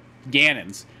know,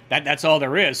 Ganon's. That's all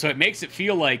there is. So it makes it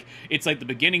feel like it's like the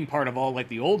beginning part of all like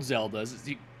the old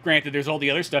Zeldas. Granted, there's all the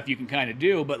other stuff you can kind of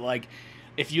do, but like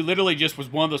if you literally just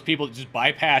was one of those people that just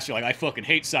bypassed, you're like, I fucking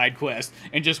hate side quests,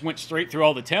 and just went straight through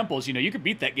all the temples, you know, you could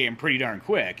beat that game pretty darn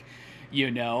quick. You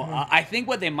know, I think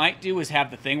what they might do is have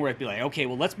the thing where it'd be like, okay,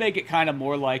 well, let's make it kind of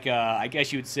more like, I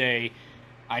guess you would say,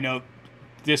 I know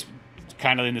this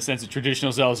kind of in the sense of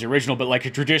traditional Zelda is the original, but like a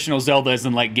traditional Zelda is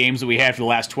in like games that we had for the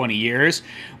last 20 years,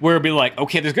 where it'd be like,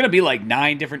 okay, there's going to be like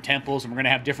 9 different temples, and we're going to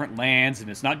have different lands,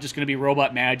 and it's not just going to be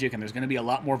robot magic, and there's going to be a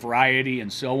lot more variety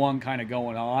and so on kind of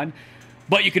going on.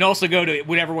 But you can also go to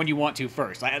whatever one you want to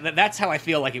first. That's how I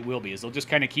feel like it will be, is they'll just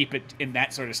kind of keep it in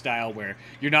that sort of style where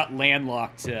you're not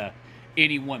landlocked to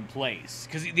any one place.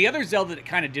 Because the other Zelda that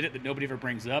kind of did it that nobody ever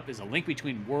brings up is A Link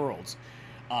Between Worlds.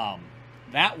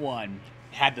 That one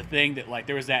had the thing that, like,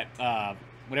 there was that,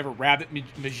 whatever rabbit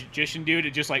magician dude,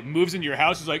 it just, like, moves into your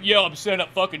house. He's like, yo, I'm setting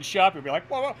up fucking shop. You'll be like,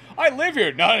 well, I live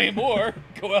here. Not anymore.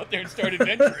 Go out there and start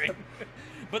adventuring.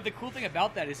 But the cool thing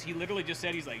about that is he literally just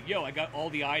said, he's like, yo, I got all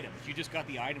the items. You just got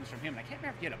the items from him. And I can't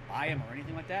remember if you had to buy them or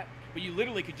anything like that. But you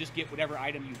literally could just get whatever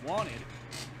item you wanted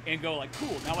and go like,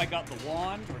 cool, now I got the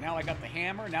wand, or now I got the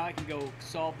hammer. Now I can go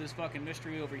solve this fucking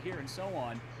mystery over here and so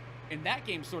on. And that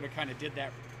game sort of kind of did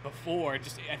that before,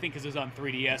 just I think because it was on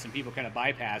 3DS and people kind of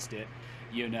bypassed it,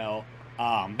 you know.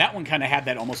 That one kind of had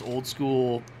that almost old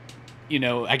school, you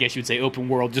know, I guess you would say open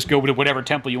world, just go to whatever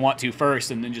temple you want to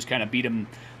first and then just kind of beat them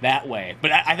that way.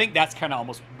 But I think that's kind of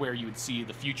almost where you would see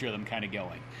the future of them kind of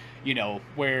going. You know,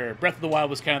 where Breath of the Wild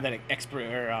was kind of that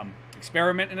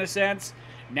experiment in a sense.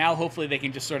 Now hopefully they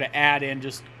can just sort of add in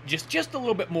just a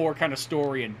little bit more kind of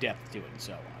story and depth to it and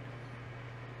so on.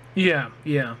 Yeah,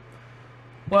 yeah.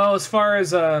 Well, as far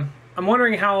as I'm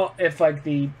wondering how, if like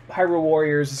the Hyrule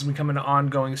Warriors is becoming an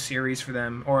ongoing series for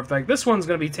them, or if like this one's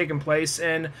going to be taking place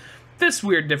in this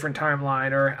weird different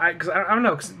timeline, or because I don't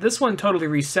know, because this one totally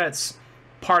resets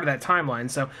part of that timeline.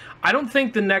 So I don't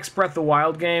think the next Breath of the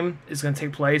Wild game is going to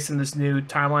take place in this new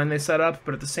timeline they set up,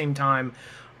 but at the same time,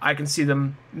 I can see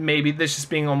them maybe this just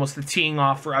being almost the teeing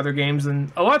off for other games,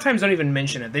 and a lot of times don't even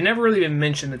mention it. They never really even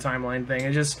mention the timeline thing.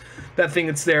 It's just that thing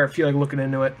that's there if you like looking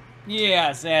into it. Yeah,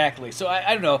 exactly. So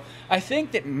I don't know. I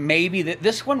think that maybe that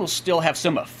this one will still have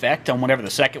some effect on whatever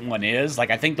the second one is. Like,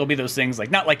 I think there'll be those things,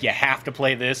 like, not like you have to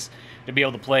play this to be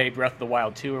able to play Breath of the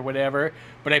Wild 2 or whatever,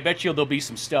 but I bet you there'll be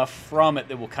some stuff from it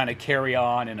that will kind of carry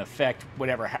on and affect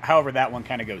whatever, however that one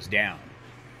kind of goes down.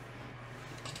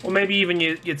 Well, maybe even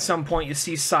you at some point you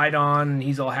see Sidon and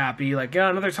he's all happy, like, yeah,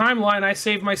 another timeline, I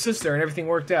saved my sister and everything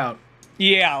worked out.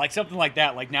 Yeah, like something like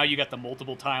that. Like, now you got the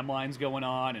multiple timelines going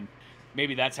on, and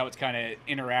maybe that's how it's kind of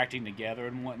interacting together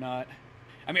and whatnot.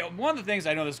 I mean, one of the things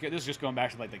I know, this is just going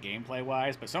back to like the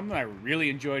gameplay-wise, but something I really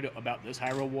enjoyed about this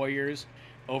Hyrule Warriors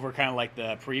over kind of like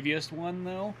the previous one,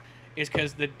 though, is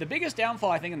because the biggest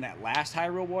downfall, I think, in that last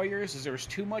Hyrule Warriors is there's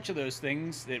too much of those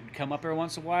things that would come up every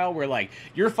once in a while where, like,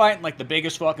 you're fighting, like, the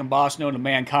biggest fucking boss known to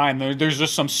mankind. There's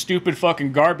just some stupid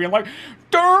fucking guard being like,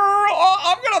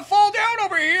 I'm gonna fall down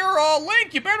over here.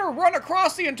 Link, you better run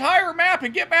across the entire map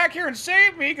and get back here and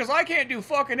save me because I can't do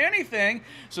fucking anything.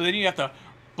 So then you have to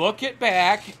book it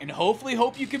back and hopefully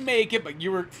hope you can make it, but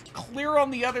you were clear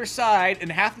on the other side, and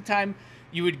half the time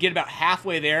you would get about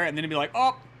halfway there and then it'd be like,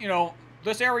 oh, you know,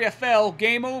 this area fell,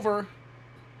 game over.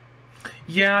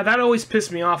 Yeah, that always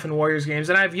pissed me off in Warriors games,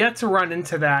 and I've yet to run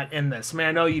into that in this. I mean,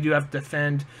 I know you do have to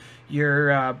defend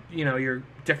your, your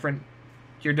different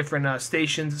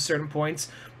stations at certain points,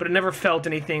 but it never felt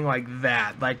anything like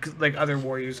that, like other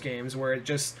Warriors games where it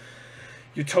just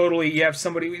you have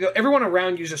somebody, everyone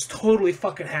around you is just totally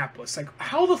fucking hapless. Like,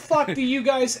 how the fuck do you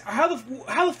guys? How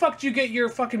the fuck do you get your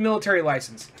fucking military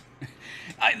license?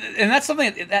 And that's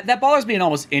something that bothers me in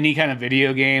almost any kind of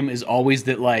video game, is always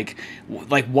that like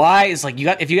why is like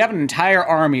if you have an entire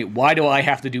army, why do I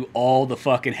have to do all the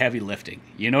fucking heavy lifting?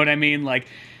 You know what I mean? Like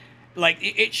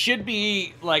it should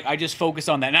be like I just focus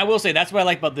on that. And I will say that's what I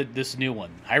like about this new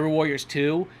one, Hyrule Warriors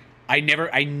 2. I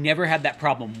never had that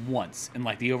problem once in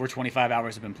like the over 25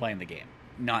 hours I've been playing the game.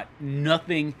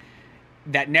 Nothing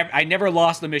that I never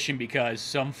lost the mission because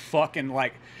some fucking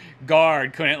like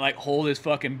guard couldn't like hold his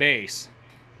fucking base.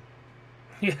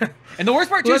 Yeah. And the worst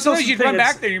part too is you'd run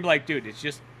back there and you'd be like, dude, it's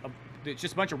just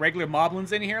a bunch of regular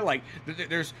moblins in here. Like,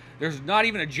 there's not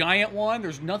even a giant one.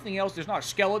 There's nothing else. There's not a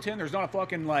skeleton. There's not a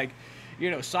fucking like,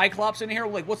 Cyclops in here.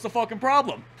 Like, what's the fucking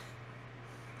problem?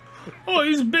 Oh,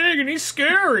 he's big and he's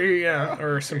scary, yeah,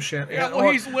 or some shit. Yeah,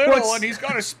 well, he's little and he's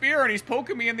got a spear and he's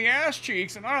poking me in the ass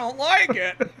cheeks and I don't like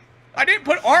it. I didn't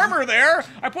put armor there.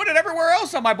 I put it everywhere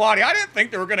else on my body. I didn't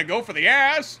think they were gonna go for the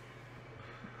ass.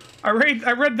 I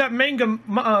read that manga,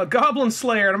 Goblin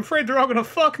Slayer, and I'm afraid they're all gonna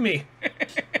fuck me.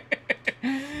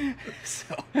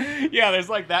 So, yeah, there's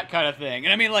like that kind of thing.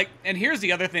 And I mean, like, and here's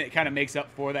the other thing that kind of makes up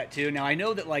for that too. Now, I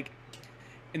know that like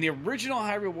in the original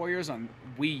Hyrule Warriors on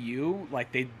Wii U,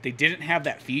 like they didn't have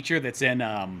that feature that's in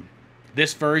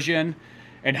this version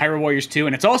and Hyrule Warriors 2,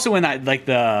 and it's also in that like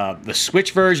the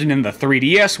Switch version and the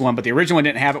 3DS one, but the original one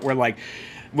didn't have it, where like,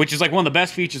 which is like one of the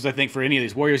best features I think for any of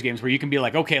these Warriors games, where you can be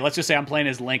like, okay, let's just say I'm playing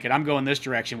as Link and I'm going this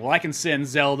direction. Well, I can send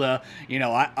Zelda,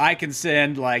 I can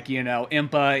send like,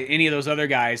 Impa, any of those other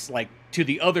guys like to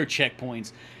the other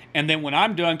checkpoints. And then when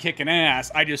I'm done kicking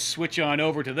ass, I just switch on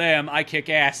over to them. I kick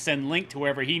ass, send Link to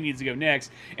wherever he needs to go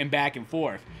next, and back and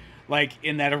forth. Like,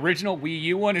 in that original Wii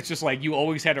U one, it's just like you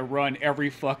always had to run every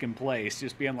fucking place.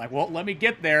 Just being like, well, let me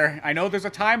get there. I know there's a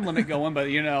time limit going, but,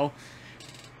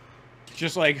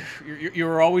 just like, you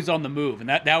were always on the move. And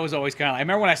that was always kind of... I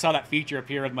remember when I saw that feature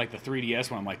appear in, like, the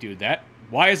 3DS one, I'm like, dude,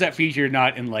 why is that feature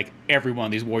not in, like, every one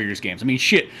of these Warriors games? I mean,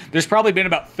 shit, there's probably been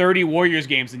about 30 Warriors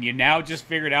games, and you now just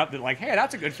figured out that, like, hey,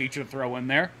 that's a good feature to throw in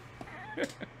there.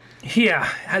 Yeah,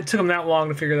 it took them that long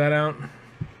to figure that out.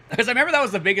 Because I remember that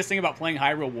was the biggest thing about playing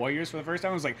Hyrule Warriors for the first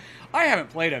time. I was like, I haven't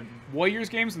played a Warriors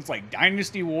game since, like,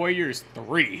 Dynasty Warriors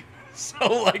 3.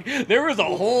 So, like, there was a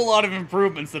whole lot of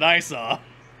improvements that I saw.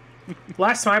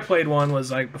 Last time I played one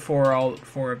was, like, before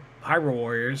Hyrule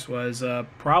Warriors was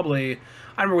probably...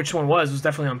 I don't remember which one it was. It was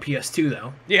definitely on PS2,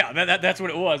 though. Yeah, that's what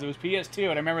it was. It was PS2,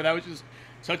 and I remember that was just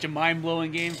such a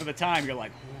mind-blowing game for the time. You're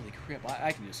like, holy crap,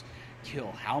 I can just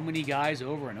kill how many guys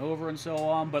over and over and so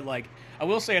on. But, like, I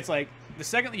will say it's like, the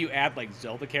second that you add, like,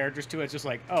 Zelda characters to it, it's just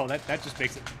like, oh, that just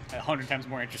makes it 100 times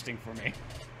more interesting for me.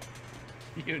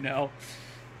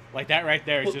 Like, that right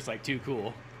there is just, like, too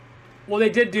cool. Well, they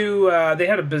did do. They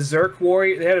had a Berserk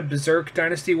Warrior. They had a Berserk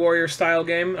Dynasty Warrior style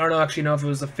game. I don't actually know if it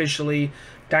was officially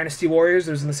Dynasty Warriors.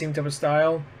 It was in the same type of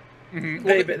style.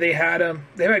 Mm-hmm. They had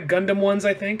Gundam ones,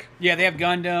 I think. Yeah, they have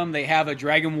Gundam. They have a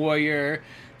Dragon Warrior.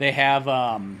 They have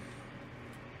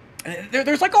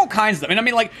there's like all kinds of them. And I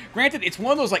mean, like, granted, it's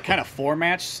one of those like kind of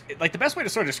formats. Like the best way to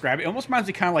sort of describe it almost reminds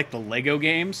me kind of like the Lego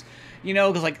games, you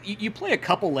know, because like you play a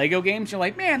couple Lego games, you're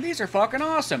like, man, these are fucking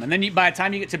awesome. And then by the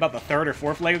time you get to about the third or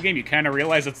fourth Lego game, you kind of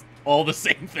realize it's all the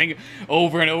same thing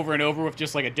over and over and over with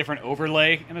just like a different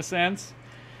overlay in a sense.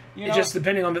 You know? It's just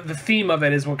depending on the theme of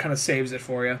it is what kind of saves it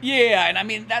for you. Yeah, and I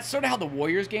mean, that's sort of how the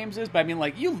Warriors games is, but I mean,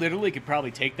 like, you literally could probably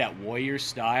take that Warriors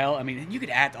style. I mean, you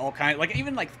could add all kinds, like,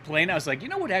 even, like, playing, I was like, you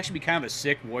know what would actually be kind of a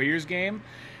sick Warriors game?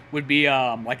 Would be,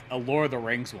 like, a Lord of the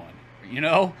Rings one, you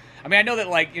know? I mean, I know that,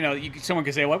 like, you know, someone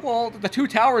could say, like, well, the Two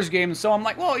Towers game, so I'm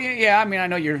like, well, yeah, I mean, I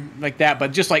know you're like that,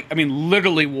 but just, like, I mean,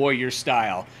 literally Warriors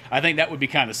style. I think that would be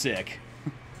kind of sick.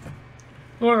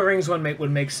 Lord of the Rings one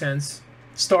would make sense.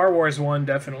 Star Wars one,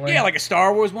 definitely. Yeah, like a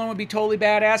Star Wars one would be totally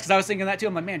badass, because I was thinking that too.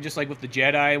 I'm like, man, just like with the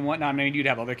Jedi and whatnot, I mean, you'd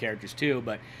have other characters too,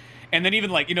 but... And then even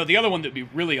like, you know, the other one that would be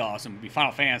really awesome would be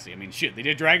Final Fantasy. I mean, shit, they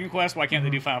did Dragon Quest, why can't they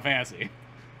do Final Fantasy?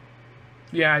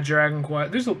 Yeah, Dragon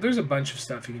Quest. There's a bunch of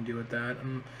stuff you can do with that.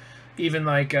 Even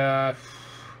like,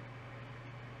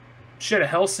 shit, a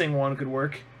Hellsing one could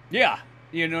work. Yeah,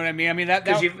 you know what I mean? I mean,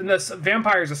 Because the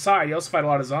vampires aside, you also fight a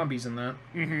lot of zombies in that.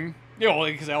 Mm-hmm. Yeah, well,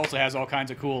 because it also has all kinds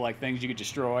of cool like things you could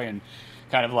destroy and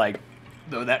kind of like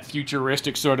that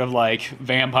futuristic sort of like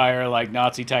vampire like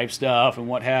Nazi type stuff and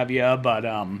what have you. But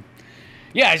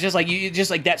yeah, it's just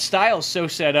like that style is so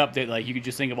set up that like you could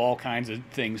just think of all kinds of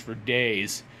things for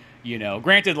days. You know,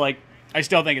 granted, like I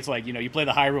still think it's like, you know, you play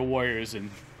the Hyrule Warriors and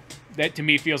that to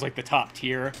me feels like the top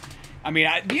tier. I mean,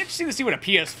 it'd be interesting to see what a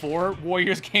PS4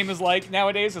 Warriors game is like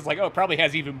nowadays. It's like, oh, it probably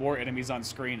has even more enemies on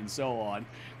screen and so on.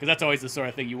 Because that's always the sort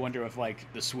of thing you wonder if, like,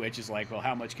 the Switch is like, well,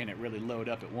 how much can it really load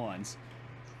up at once?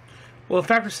 Well, the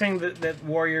fact of saying that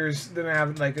Warriors didn't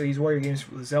have, like, these Warrior games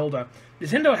with Zelda,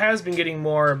 Nintendo has been getting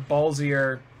more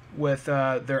ballsier with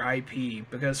their IP.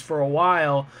 Because for a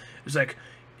while, it was like,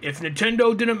 if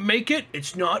Nintendo didn't make it,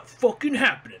 it's not fucking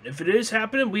happening. If it is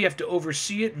happening, we have to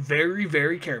oversee it very,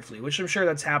 very carefully. Which I'm sure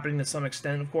that's happening to some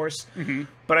extent, of course. Mm-hmm.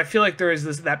 But I feel like there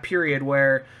is that period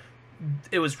where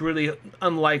it was really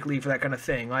unlikely for that kind of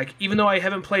thing. Like, even though I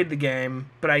haven't played the game,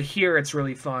 but I hear it's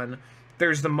really fun,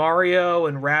 there's the Mario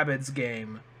and Rabbids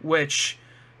game, which,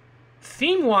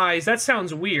 theme-wise, that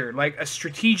sounds weird. Like, a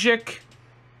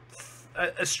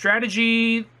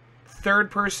strategy,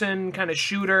 third-person kind of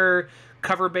shooter,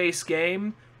 cover-based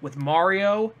game with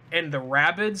Mario and the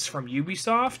Rabbids from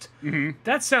Ubisoft. Mm-hmm.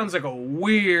 That sounds like a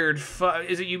weird...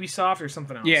 Is it Ubisoft or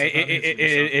something else? Yeah,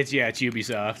 it's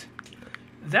Ubisoft.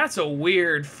 That's a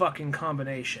weird fucking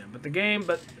combination. But the game...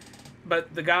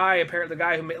 But the guy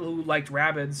who liked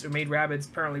Rabbids, or made Rabbids,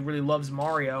 apparently really loves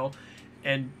Mario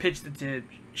and pitched it to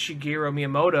Shigeru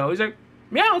Miyamoto. He's like,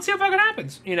 yeah, let's see how fucking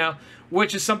happens, you know,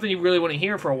 which is something you really want to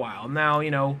hear for a while. Now,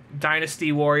 you know,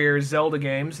 Dynasty Warriors, Zelda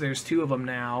games, there's 2 of them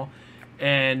now,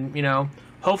 and, you know,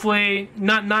 hopefully,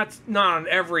 not on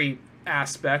every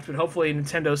aspect, but hopefully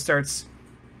Nintendo starts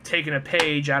taking a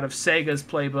page out of Sega's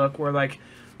playbook where, like,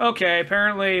 okay,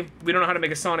 apparently we don't know how to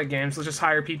make a Sonic game, so let's just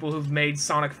hire people who've made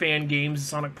Sonic fan games,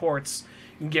 Sonic ports,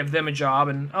 and give them a job,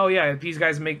 and, oh yeah, these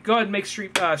guys go ahead and make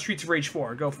Streets of Rage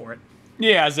 4, go for it.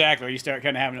 Yeah, exactly. You start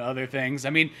kind of having other things. I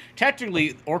mean,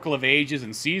 technically, Oracle of Ages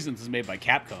and Seasons is made by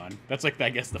Capcom. That's like, I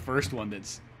guess, the first one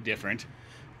that's different.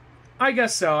 I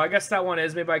guess so. I guess that one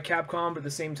is made by Capcom, but at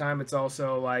the same time, it's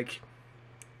also like...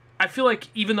 I feel like,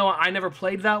 even though I never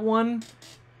played that one,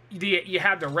 you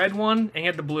had the red one and you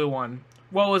had the blue one.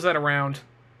 What was that around?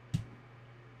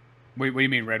 What do you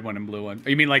mean red one and blue one?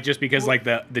 You mean like just because like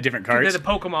the different cards? The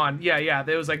Pokemon. Yeah.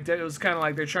 It was kind of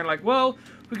like they're trying to like, well,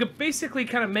 we could basically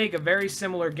kind of make a very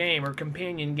similar game or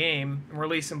companion game and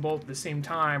release them both at the same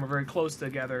time or very close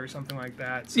together or something like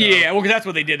that. So. Yeah, well, because that's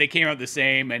what they did. They came out the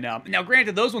same. And now,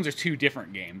 granted, those ones are 2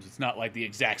 different games. It's not like the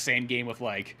exact same game with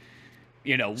like,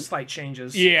 you know, slight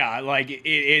changes. Yeah, like it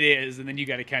is, and then you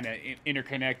got to kind of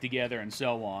interconnect together and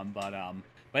so on. But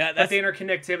that's the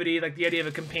interconnectivity, like the idea of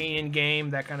a companion game,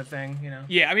 that kind of thing, you know.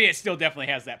 Yeah, I mean, it still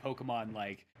definitely has that Pokemon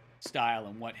like style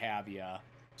and what have you.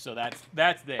 So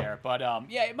that's there. But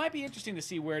yeah, it might be interesting to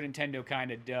see where Nintendo kind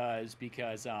of does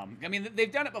because I mean,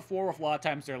 they've done it before with a lot of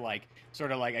times they're like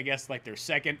sort of like I guess like their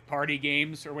second party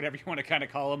games or whatever you want to kind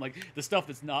of call them, like the stuff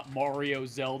that's not Mario,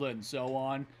 Zelda, and so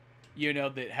on. You know,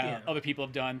 that other people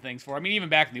have done things for. I mean, even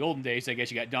back in the olden days, I guess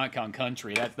you got Donkey Kong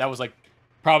Country. That was like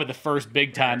probably the first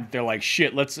big time they're like,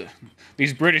 shit, let's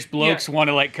these British blokes want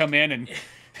to like come in and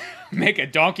Make a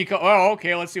Donkey Kong. Oh,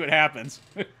 okay, let's see what happens.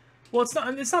 Well,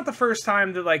 it's not the first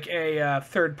time that like a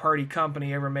third-party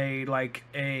company ever made like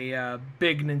a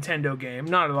big Nintendo game.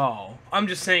 Not at all. I'm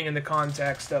just saying in the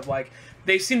context of like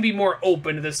they seem to be more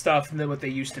open to this stuff than what they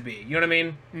used to be. You know what I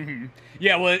mean? Mm-hmm.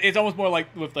 Yeah, well, it's almost more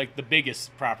like with like the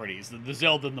biggest properties, the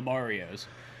Zelda and the Marios.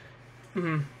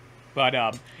 Mm-hmm. But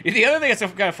the other thing that's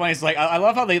kind of funny is like I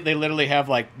love how they literally have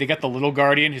like they got the little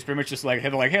Guardian who's pretty much just like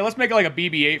hey, let's make it like a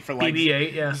BB-8 for like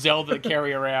BB-8, yeah. Zelda to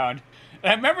carry around.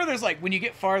 And I remember there's like when you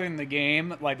get farther in the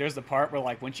game, like there's the part where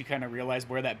like once you kind of realize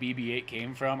where that BB-8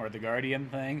 came from or the Guardian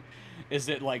thing, is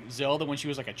that like Zelda when she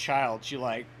was like a child, she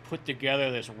like put together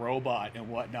this robot and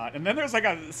whatnot. And then there's like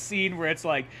a scene where it's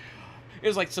like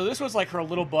so this was like her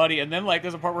little buddy, and then like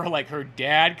there's a part where like her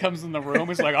dad comes in the room.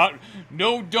 It's like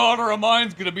no daughter of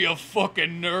mine's gonna be a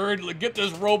fucking nerd. Like, get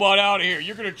this robot out of here.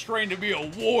 You're gonna train to be a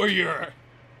warrior.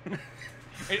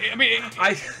 I mean,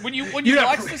 when you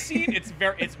watch the scene,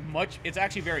 it's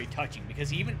actually very touching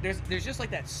because even there's just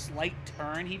like that slight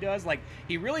turn he does. Like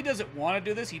he really doesn't want to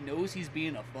do this. He knows he's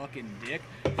being a fucking dick,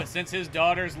 but since his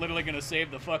daughter's literally gonna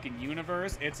save the fucking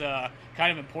universe, it's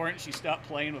kind of important she stop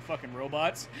playing with fucking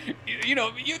robots. You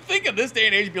know, you think of this day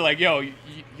and age, you'd be like, yo,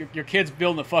 your kid's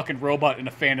building a fucking robot in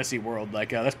a fantasy world. Like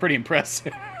that's pretty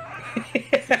impressive.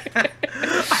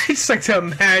 I just like to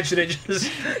imagine it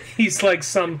he's like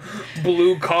some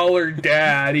blue-collar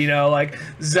dad, you know, like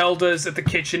Zelda's at the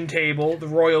kitchen table, the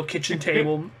royal kitchen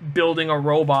table, building a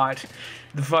robot.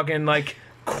 The fucking, like,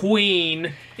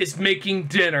 queen is making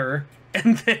dinner,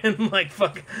 and then, like,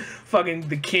 fucking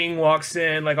the king walks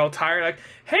in, like, all tired, like,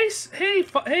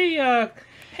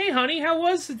 hey, honey, how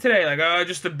was it today? Like,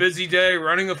 just a busy day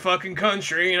running a fucking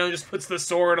country, you know, just puts the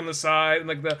sword on the side, and,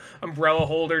 like, the umbrella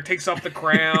holder, takes off the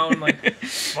crown, like,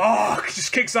 fuck,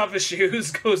 just kicks off his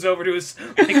shoes, goes over to his,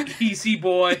 like, PC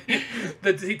boy,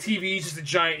 the TV is just a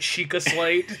giant Sheikah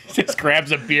slate. Just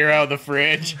grabs a beer out of the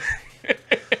fridge.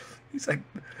 He's like,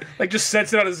 just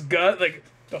sets it on his gut, like,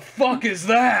 the fuck is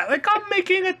that? Like, I'm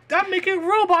making a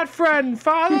robot friend,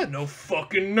 father. No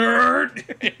fucking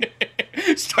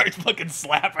nerd. Starts fucking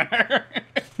slapping her.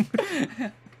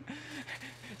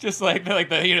 Just like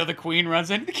the queen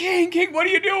runs in. King, what are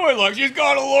you doing? Like, she's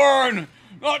gotta learn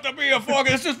not to be a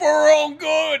fucking. This is for her own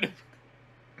good.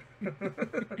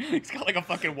 He's got like a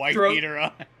fucking white beater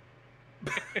on.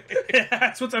 Yeah,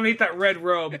 that's what's underneath that red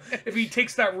robe. If he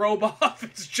takes that robe off,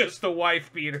 it's just a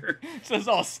wife beater. So it's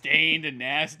all stained and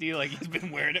nasty, like he's been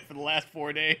wearing it for the last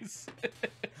 4 days.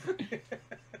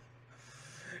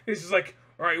 He's just like,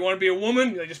 all right, you want to be a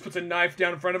woman? He just puts a knife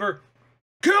down in front of her.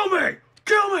 Kill me!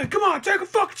 Come on, take a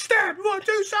fucking stab! You want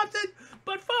to do something?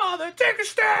 But father, take a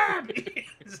stab!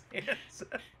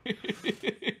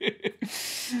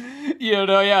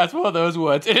 Yeah, it's one of those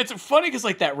ones. And it's funny because,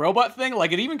 like, that robot thing,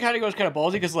 like, it even kind of goes kind of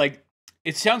ballsy because, like,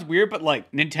 it sounds weird, but,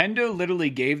 like, Nintendo literally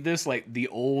gave this, like, the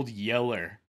old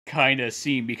Yeller kind of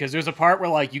scene because there's a part where,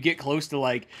 like, you get close to,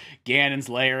 like, Ganon's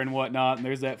lair and whatnot, and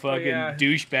there's that fucking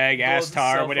douchebag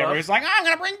Astar or whatever. It's like, I'm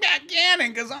going to bring back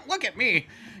Ganon because look at me.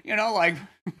 You know, like,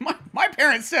 my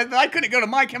parents said that I couldn't go to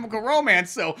My Chemical Romance,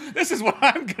 so this is what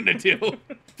I'm going to do.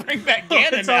 Bring back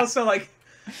Ganon. It's also, like,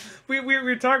 we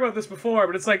were talking about this before,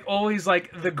 but it's like always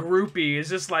like the groupie is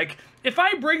just like, if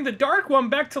I bring the dark one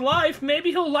back to life,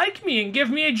 maybe he'll like me and give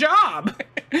me a job.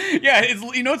 Yeah, it's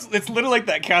literally like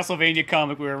that Castlevania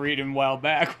comic we were reading a while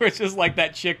back, where it's just like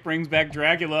that chick brings back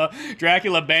Dracula,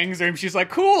 Dracula bangs her, and she's like,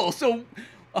 cool, so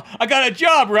I got a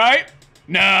job, right?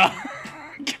 Nah,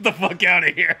 get the fuck out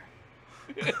of here.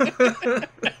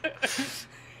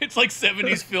 It's like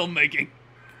 70s filmmaking.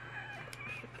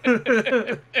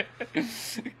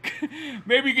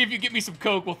 Maybe if you get me some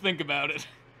Coke, we'll think about it.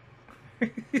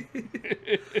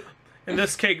 In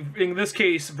this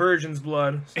case, virgin's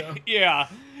blood. So. Yeah,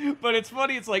 but it's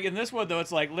funny. It's like in this one though,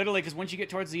 it's like literally because once you get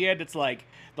towards the end, it's like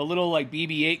the little like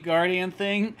BB-8 Guardian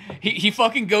thing. He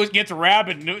fucking gets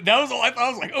rabid. That was all I thought. I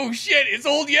was like, oh shit, it's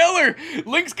old Yeller.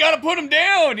 Link's got to put him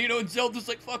down. You know, and Zelda's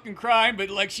like fucking crying,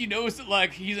 but like she knows that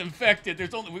like he's infected.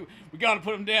 There's only we got to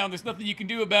put him down. There's nothing you can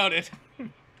do about it.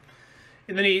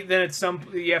 And then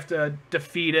you have to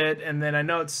defeat it, and then I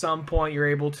know at some point you're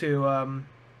able to.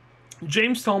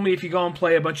 James told me if you go and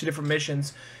play a bunch of different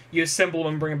missions, you assemble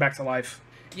them and bring them back to life.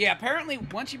 Yeah, apparently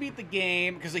once you beat the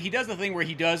game, because he does the thing where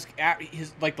he does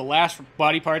his like the last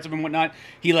body parts of him and whatnot.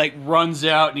 He like runs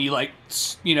out and he like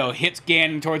hits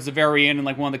Ganon towards the very end in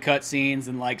like one of the cutscenes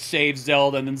and like saves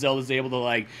Zelda, and then Zelda's able to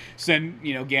like send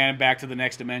Ganon back to the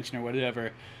next dimension or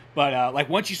whatever. But like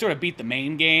once you sort of beat the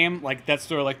main game, like that's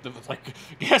sort of like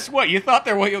guess what? You thought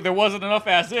there wasn't enough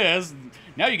as is.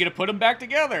 Now you got to put them back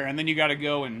together, and then you got to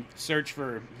go and search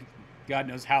for God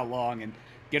knows how long. And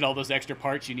get all those extra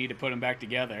parts you need to put them back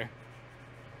together.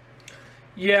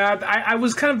 Yeah, I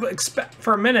was kind of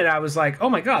for a minute. I was like, oh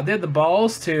my god, they had the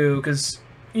balls to, because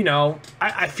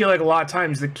I feel like a lot of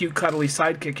times the cute, cuddly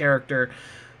sidekick character.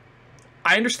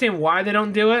 I understand why they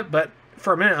don't do it, but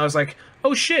for a minute I was like,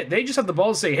 oh shit, they just have the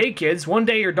balls to say, hey kids, one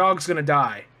day your dog's gonna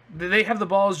die. Do they have the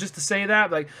balls just to say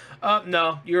that? Like,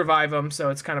 no, you revive them, so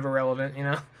it's kind of irrelevant,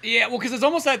 Yeah, well, because it's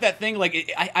almost like that thing, like,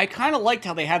 I kind of liked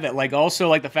how they had that, like, also,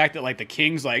 like, the fact that, like, the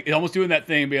king's, like, almost doing that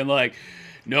thing, being like,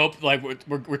 nope, like,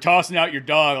 we're tossing out your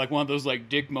dog, like, one of those, like,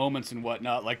 dick moments and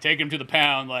whatnot, like, take him to the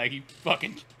pound, like, you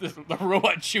fucking, the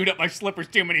robot chewed up my slippers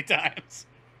too many times.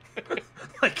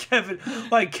 like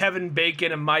Kevin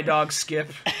Bacon and My Dog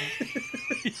Skip.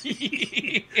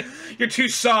 You're too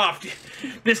soft.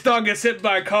 This dog gets hit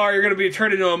by a car, you're gonna be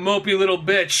turned into a mopey little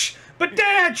bitch. But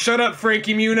Dad, shut up,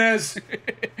 Frankie Muniz.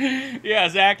 Yeah,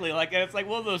 exactly. Like, and it's like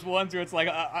one of those ones where it's like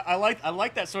I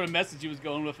like that sort of message he was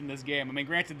going with in this game. I mean,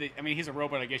 granted, he's a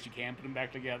robot. I guess you can put him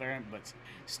back together, but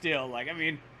still, like, I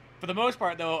mean, for the most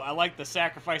part, though, I like the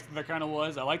sacrifice that there kind of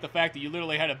was. I like the fact that you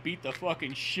literally had to beat the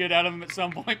fucking shit out of him at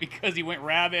some point because he went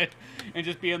rabid, and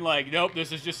just being like, nope,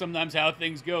 this is just sometimes how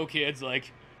things go, kids.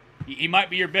 Like, he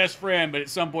might be your best friend, but at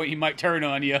some point he might turn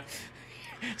on you.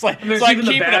 It's like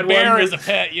keeping a bear as a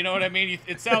pet, you know what I mean?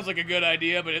 It sounds like a good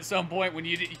idea, but at some point when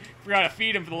you forgot to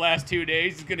feed him for the last 2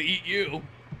 days, he's going to eat you.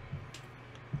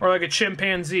 Or like a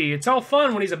chimpanzee. It's all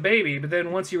fun when he's a baby, but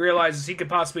then once he realizes he could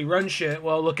possibly run shit,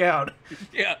 well, look out.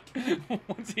 Yeah.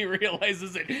 Once he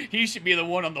realizes that he should be the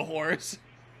one on the horse.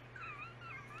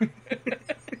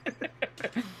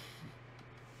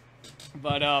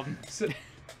 But,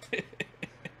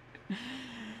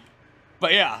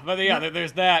 But yeah,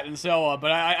 there's that and so on.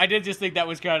 But I did just think that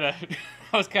was kind of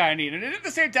neat. And at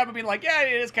the same time, I mean, like, yeah,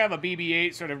 it is kind of a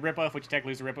BB-8 sort of ripoff, which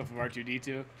technically is a ripoff of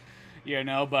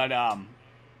R2-D2, But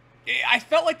I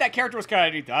felt like that character was kind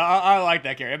of neat. I like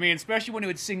that character. I mean, especially when he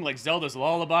would sing like Zelda's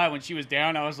Lullaby when she was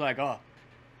down. I was like, oh,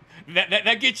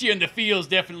 that gets you in the feels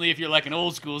definitely if you're like an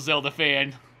old school Zelda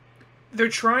fan. They're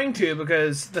trying to,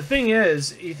 because the thing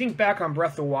is, you think back on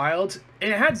Breath of the Wild,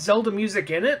 it had Zelda music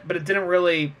in it, but it didn't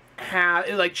really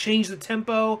it like changed the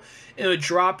tempo. It would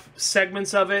drop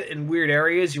segments of it in weird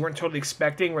areas you weren't totally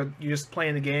expecting, where you're just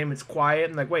playing the game, it's quiet,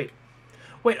 and like, wait,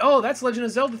 oh, that's Legend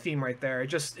of Zelda theme right there.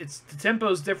 It's the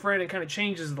tempo's different, it kind of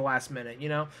changes at the last minute,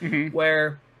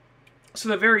 Where, so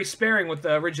they're very sparing with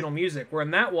the original music, where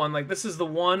in that one, like, this is the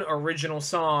one original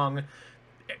song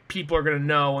people are going to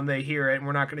know when they hear it, and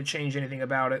we're not going to change anything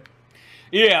about it.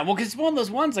 Yeah, well, because it's one of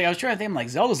those ones, like, I was trying to think, like,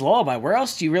 Zelda's Lullaby, where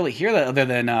else do you really hear that other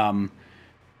than,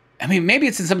 I mean, maybe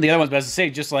it's in some of the other ones, but as I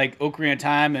say, just like Ocarina of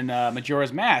Time and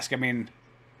Majora's Mask. I mean,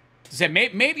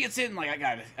 maybe it's in, like,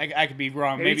 I could be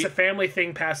wrong. Maybe it's a family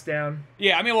thing passed down.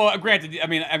 Yeah, I mean, well, granted, I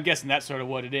mean, I'm guessing that's sort of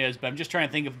what it is, but I'm just trying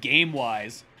to think of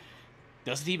game-wise.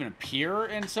 Does it even appear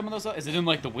in some of those? Is it in,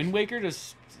 like, the Wind Waker?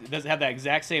 Does it have that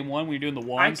exact same one when you're doing the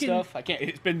wand stuff? I can't.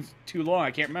 It's been too long.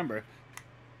 I can't remember.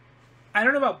 I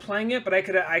don't know about playing it, but I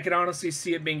could honestly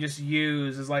see it being just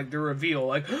used as like the reveal,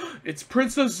 like, it's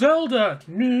Princess Zelda.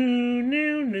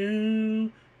 No.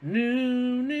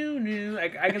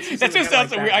 I can see. That just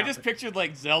sounds so weird. I just pictured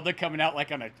like Zelda coming out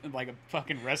like on a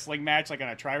fucking wrestling match, like on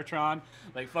a Tritron,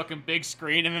 like fucking big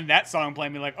screen, and then that song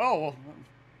playing. Me like, oh well,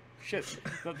 shit.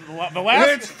 The last.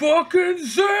 It's fucking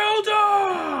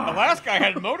Zelda. The last guy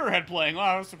had Motorhead playing. Oh,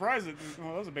 I was surprised. That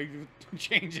was a big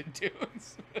change in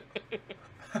tunes.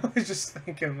 I was just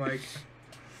thinking, I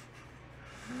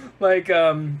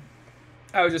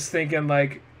was just thinking,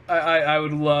 like, I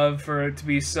would love for it to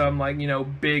be some, like,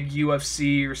 big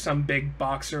UFC or some big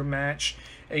boxer match,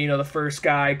 and, the first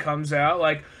guy comes out,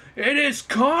 like, it is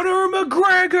Conor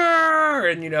McGregor!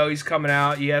 And, he's coming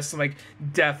out, he has some, like,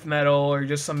 death metal, or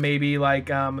just some, maybe,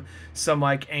 like, some,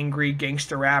 like, angry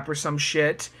gangster rap or some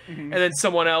shit. Mm-hmm. And then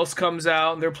someone else comes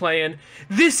out, and they're playing,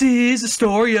 this is the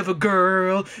story of a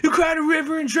girl who cried a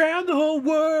river and drowned the whole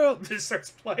world. Just starts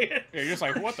playing. Yeah, you're just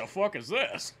like, what the fuck is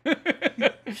this?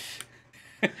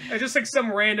 It's just like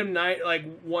some random night, like,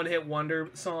 one-hit wonder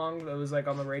song that was, like,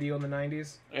 on the radio in the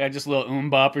 90s. Yeah, just a little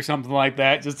bop or something like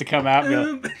that, just to come out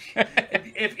and go.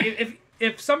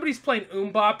 If somebody's playing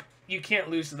bop, you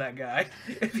can't lose to that guy.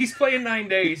 If he's playing 9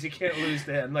 Days, you can't lose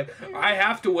to him. Like, I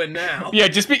have to win now. Yeah,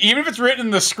 even if it's written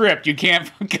in the script, you can't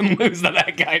fucking lose to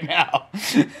that guy now.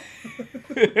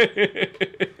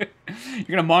 You're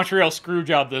gonna Montreal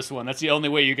Screwjob this one. That's the only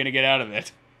way you're gonna get out of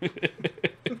it.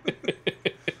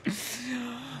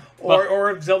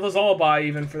 Or Zelda's Lullaby,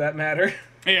 even, for that matter.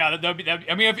 Yeah,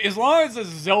 I mean, as long as there's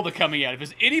Zelda coming out, if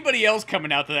there's anybody else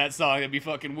coming out to that song, that'd be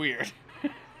fucking weird.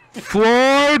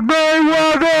 Floyd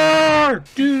Mayweather!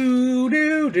 Do,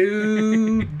 do,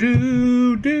 do,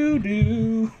 do, do,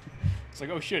 do. It's like,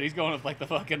 oh shit, he's going with like the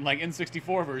fucking like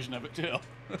N64 version of it too.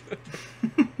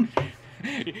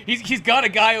 he's got a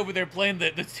guy over there playing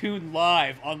the tune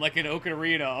live on like an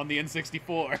ocarina on the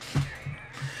N64.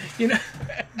 You know,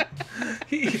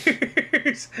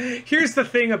 here's the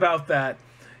thing about that.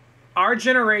 Our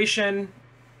generation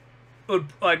would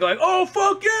like, oh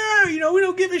fuck yeah, you know, we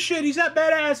don't give a shit. He's that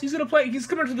badass. He's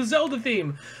coming to the Zelda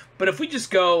theme. But if we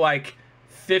just go like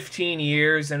 15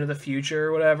 years into the future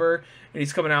or whatever, and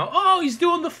he's coming out, oh, he's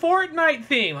doing the Fortnite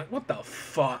theme. Like, what the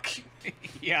fuck?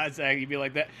 Yeah, exactly. You'd be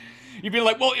like that. You'd be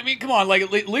like, well, I mean, come on, like,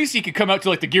 at least he could come out to,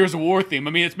 like, the Gears of War theme.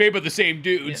 I mean, it's made by the same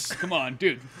dudes. Yeah. Come on,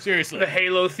 dude. Seriously. The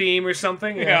Halo theme or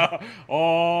something? Yeah.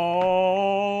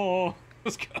 Oh,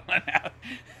 what's going on?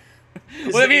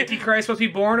 Is the Antichrist supposed to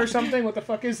be born or something? What the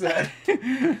fuck is that?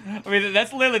 I mean,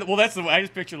 that's literally, well, that's the way I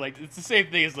just picture, like, it's the same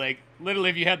thing as, like, literally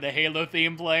if you had the Halo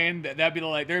theme playing, that'd be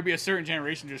like, there'd be a certain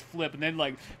generation just flip, and then,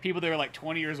 like, people that are, like,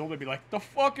 20 years old would be like, the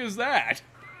fuck is that?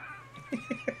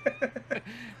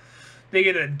 They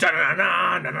get a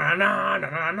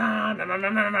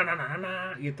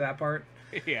da-na-na-na-na-na-na-na-na-na-na-na-na-na-na. You get that part?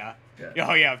 Yeah.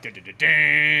 Oh, yeah.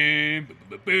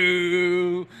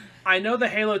 I know the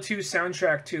Halo 2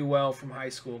 soundtrack too well from high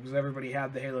school, because everybody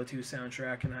had the Halo 2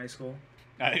 soundtrack in high school.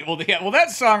 Well,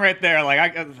 that song right there,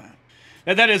 like,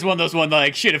 that is one of those ones,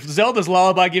 like, shit, if Zelda's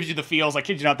Lullaby gives you the feels, I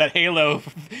kid you not, that Halo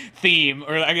theme,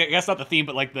 or I guess not the theme,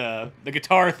 but, like, the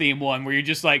guitar theme one, where you're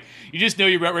just, like, you just know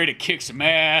you're about ready to kick some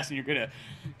ass, and you're gonna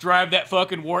drive that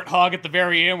fucking warthog at the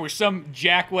very end, where some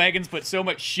jackwagons put so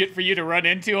much shit for you to run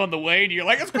into on the way, and you're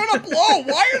like, it's gonna blow!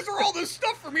 Why is there all this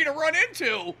stuff for me to run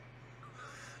into?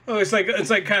 Oh, it's like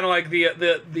kind of like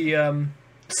the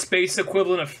space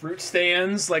equivalent of fruit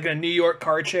stands, like a New York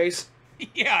car chase.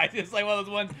 Yeah, it's like one of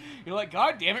those ones, you're like,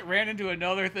 god damn it, ran into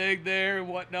another thing there and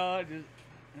whatnot.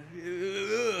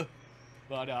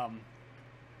 But,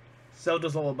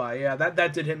 Zelda's Lullaby, yeah,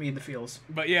 that did hit me in the feels.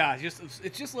 But yeah,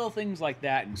 it's just little things like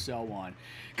that and so on.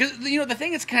 Because, you know, the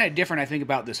thing that's kind of different, I think,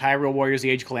 about this Hyrule Warriors,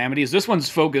 The Age of Calamity, is this one's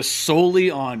focused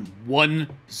solely on one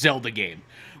Zelda game.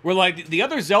 Where, like, the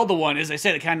other Zelda one, as I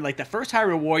said, it kind of, like, the first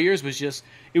Hyrule Warriors was just,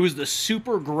 it was the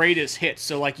super greatest hit.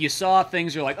 So, like, you saw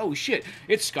things, you're like, oh, shit,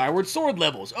 it's Skyward Sword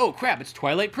levels. Oh, crap, it's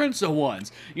Twilight Princess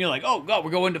ones. You're like, oh, God, we're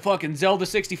going to fucking Zelda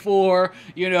 64,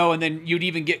 you know, and then you'd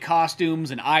even get costumes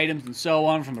and items and so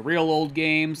on from the real old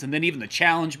games. And then even the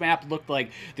challenge map looked like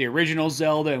the original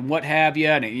Zelda and what have you.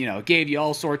 And, it, you know, it gave you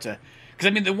all sorts of... Because, I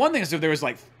mean, the one thing is there was,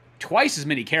 like, twice as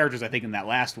many characters, I think, in that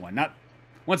last one. Not,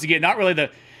 once again, not really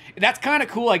the... That's kind of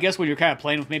cool, I guess, when you're kind of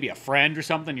playing with maybe a friend or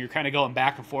something. You're kind of going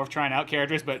back and forth trying out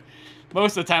characters. But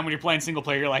most of the time when you're playing single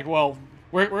player, you're like, well,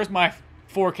 where's my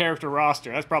 4-character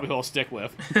roster? That's probably who I'll stick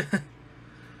with.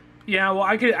 Yeah, well,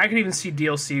 I could even see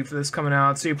DLC for this coming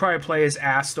out. So you'll probably play as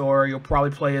Astor. You'll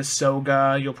probably play as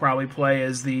Soga. You'll probably play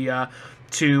as the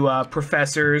two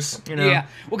professors. You know? Yeah,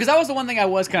 well, because that was the one thing I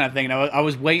was kind of thinking. I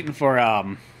was waiting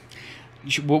for...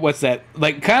 what's that?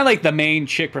 Like, kind of like the main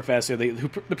chick professor, who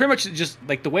pretty much just,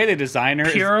 like, the way they design her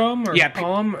Purum or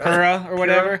Pura or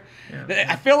whatever. Yeah.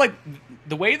 I feel like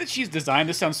the way that she's designed,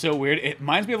 this sounds so weird, it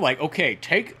reminds me of, like, okay,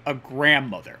 take a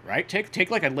grandmother, right? Take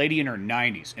like, a lady in her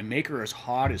 90s and make her as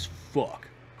hot as fuck.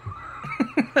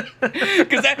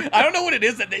 Because I don't know what it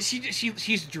is that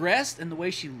she's dressed and the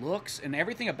way she looks and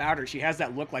everything about her. She has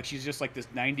that look like she's just like this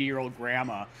 90-year-old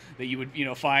grandma that you would, you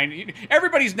know, find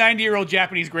everybody's 90-year-old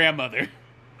Japanese grandmother.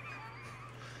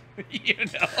 You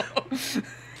know.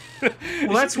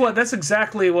 Well, that's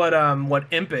exactly what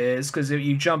Impa is, because if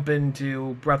you jump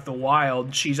into Breath of the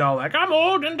Wild, she's all like, I'm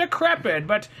old and decrepit,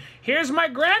 but here's my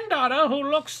granddaughter who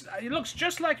looks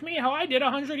just like me, how I did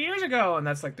 100 years ago, and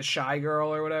that's like the shy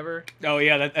girl or whatever. Oh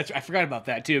yeah, that's I forgot about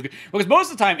that too. Because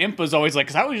most of the time Impa's always like,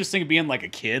 because I was just thinking being like a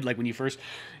kid, like when you first,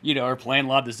 you know, are playing a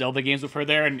lot of the Zelda games with her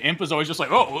there, and Impa's always just like,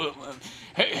 oh,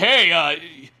 hey,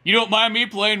 you don't mind me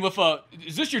playing with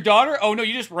is this your daughter? Oh no,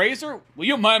 you just raised her? Well,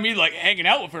 you don't mind me like hanging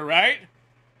out with her, right?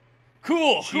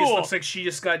 Cool. She just looks like she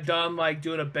just got done like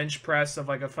doing a bench press of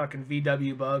like a fucking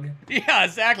VW bug. Yeah,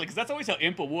 exactly. Because that's always how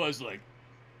Impa was. Like,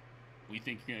 what do you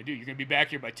think you're gonna do? You're gonna be back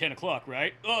here by 10 o'clock,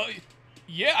 right?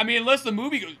 Yeah. I mean, unless the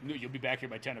movie goes, no, you'll be back here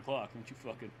by 10 o'clock. Don't you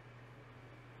fucking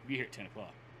be here at 10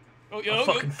 o'clock? I'll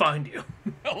fucking find you.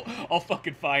 I'll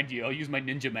fucking find you. I'll use my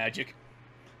ninja magic.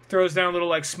 Throws down a little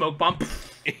like smoke bump.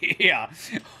 Yeah,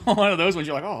 one of those ones.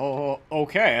 You're like, oh,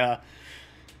 okay.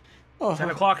 10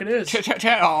 o'clock it is.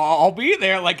 I'll be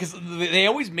there, like, because they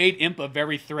always made Impa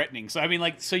very threatening. So I mean,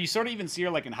 like, so you sort of even see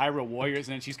her like in Hyrule Warriors,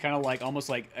 and she's kind of like almost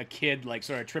like a kid, like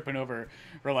sort of tripping over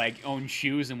her like own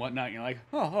shoes and whatnot. And you're like,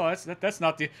 that's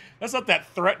not that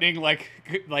threatening like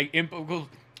Impa. Well,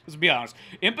 let's be honest,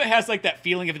 Impa has like that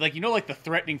feeling of like, you know, like the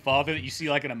threatening father that you see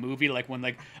like in a movie, like when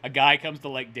like a guy comes to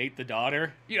like date the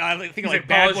daughter. You know, I think like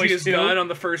Bad Boys 2 on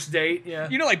the first date. Yeah,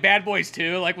 you know, like Bad Boys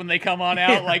 2, like when they come on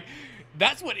out, like.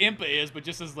 That's what Impa is, but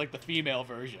just as like the female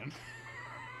version.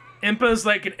 Impa's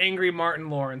like an angry Martin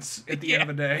Lawrence at the end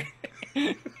of the day.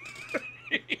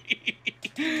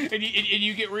 and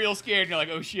you get real scared, and you're like,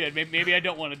 oh shit, maybe I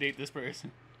don't want to date this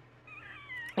person.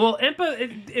 Well,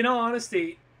 Impa, in all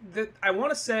honesty, I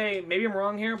want to say, maybe I'm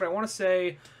wrong here, but I want to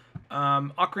say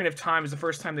Ocarina of Time is the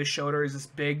first time they showed her as this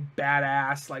big,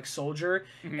 badass, like, soldier.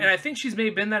 Mm-hmm. And I think she's maybe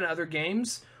been that in other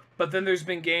games. But then there's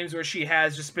been games where she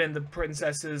has just been the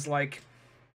princess's, like,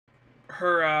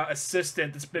 her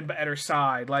assistant that's been at her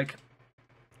side. Like,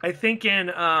 I think in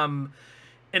a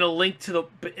Link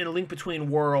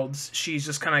Between Worlds, she's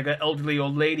just kind of like an elderly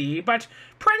old lady, but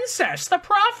princess, the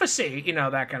prophecy, you know,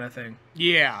 that kind of thing.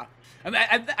 Yeah.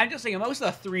 I'm just saying, most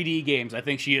of the 3D games, I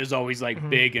think she is always, like,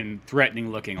 big and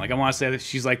threatening looking. Like, I want to say that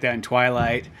she's like that in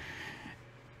Twilight.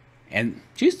 And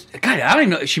she's, God, I don't even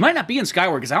know. She might not be in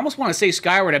Skyward, because I almost want to say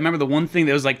Skyward. I remember the one thing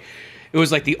that was like, it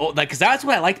was like the old, like, because that's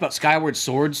what I liked about Skyward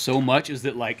Sword so much, is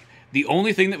that like the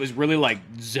only thing that was really like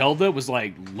Zelda was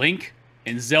like Link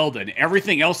and Zelda, and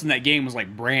everything else in that game was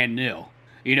like brand new.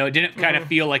 You know, it didn't kind of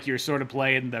feel like you're sort of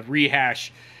playing the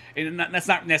rehash, and that's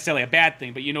not necessarily a bad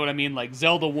thing, but you know what I mean? Like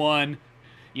Zelda 1,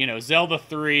 you know, Zelda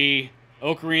 3.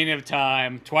 Ocarina of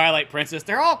Time, Twilight Princess,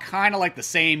 they're all kind of like the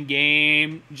same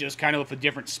game, just kind of with a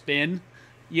different spin,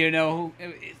 you know,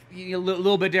 a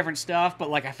little bit different stuff,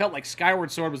 but like I felt like Skyward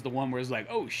Sword was the one where it's like,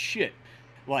 oh shit,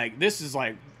 like this is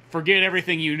like, forget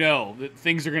everything you know, that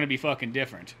things are going to be fucking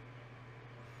different.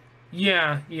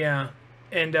 Yeah,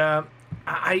 and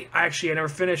I never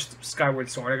finished Skyward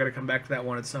Sword. I got to come back to that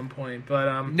one at some point.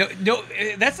 But no,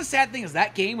 that's the sad thing, is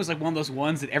that game was like one of those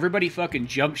ones that everybody fucking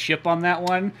jumped ship on that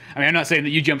one. I mean, I'm not saying that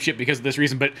you jumped ship because of this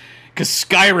reason, but because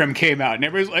Skyrim came out and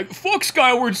everybody's like, "Fuck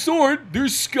Skyward Sword,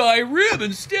 there's Skyrim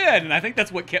instead." And I think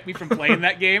that's what kept me from playing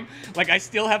that game. Like, I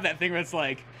still have that thing where it's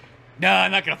like, no,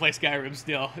 I'm not gonna play Skyrim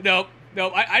still. Nope.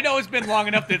 I know it's been long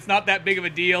enough that it's not that big of a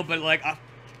deal, but like.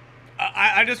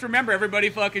 I just remember everybody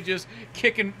fucking just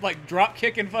kicking, like, drop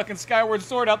kicking fucking Skyward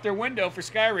Sword out their window for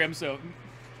Skyrim, so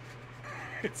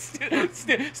it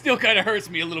still kind of hurts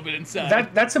me a little bit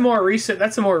inside. That's a more recent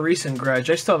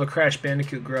grudge. I still have a Crash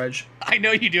Bandicoot grudge. I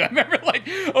know you do. I remember like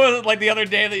the other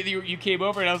day that you came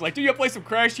over and I was like, "Do you want to play some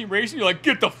Crash Team Racing?" You're like,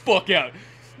 "Get the fuck out!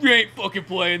 You ain't fucking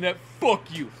playing that.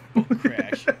 Fuck you, fuck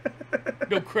Crash.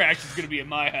 No Crash is gonna be in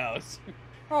my house."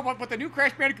 Oh, but the new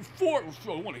Crash Bandicoot 4. I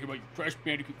don't want to hear about your Crash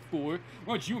Bandicoot 4. Why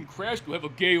don't you and Crash go have a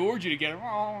gay orgy together?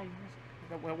 Oh,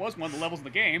 that was one of the levels in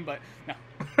the game, but no.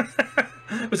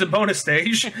 It was a bonus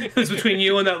stage. It was between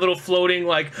you and that little floating,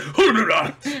 like,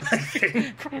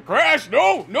 Crash,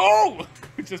 no!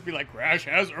 It'd just be like, Crash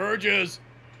has urges.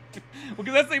 Well,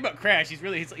 because that's the thing about Crash. He's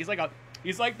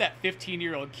like that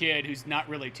 15-year-old kid who's not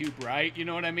really too bright. You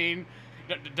know what I mean?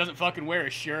 Doesn't fucking wear a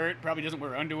shirt. Probably doesn't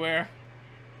wear underwear.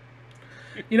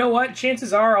 You know what?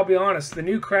 Chances are, I'll be honest, the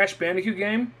new Crash Bandicoot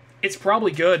game, it's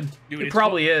probably good. Dude, it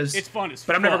probably is. It's fun as fuck.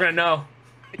 But I'm never going to know.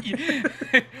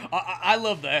 I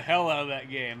love the hell out of that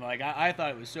game. Like, I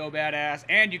thought it was so badass.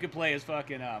 And you could play as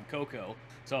fucking Coco.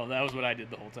 So that was what I did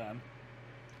the whole time.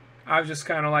 I was just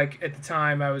kind of like, at the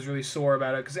time, I was really sore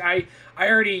about it. Because I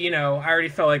already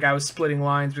felt like I was splitting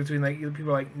lines between, like, either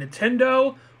people like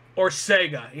Nintendo or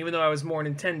Sega. Even though I was more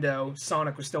Nintendo,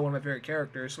 Sonic was still one of my favorite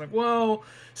characters. So I'm like, well,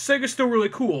 Sega's still really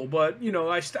cool, but, you know,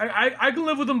 I can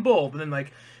live with them both. And then,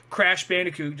 like, Crash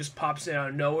Bandicoot just pops in out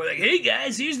of nowhere, like, "Hey,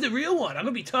 guys, here's the real one. I'm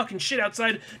gonna be talking shit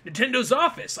outside Nintendo's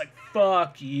office." Like,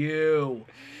 fuck you.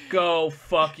 Go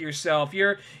fuck yourself.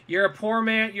 You're a poor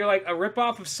man. You're like a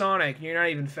ripoff of Sonic, and you're not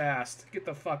even fast. Get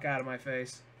the fuck out of my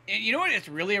face. And you know what? It's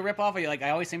really a ripoff. Like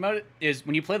I always think about it is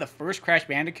when you play the first Crash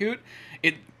Bandicoot,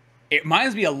 it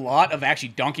reminds me a lot of actually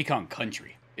Donkey Kong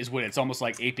Country. Is what it's almost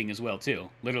like aping as well too.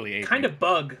 Literally aping. Kind of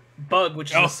Bug,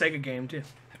 which is a Sega game too.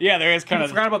 Yeah, there is kind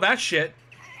of. Forgot about that shit.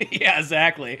 Yeah,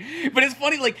 exactly. But it's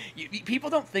funny, like,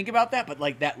 people don't think about that, but,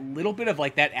 like, that little bit of,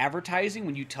 like, that advertising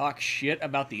when you talk shit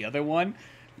about the other one,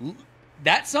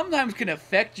 that sometimes can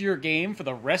affect your game for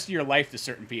the rest of your life to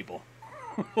certain people.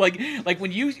 like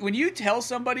when you tell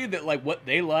somebody that, like, what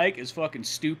they like is fucking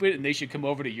stupid and they should come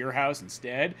over to your house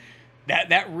instead,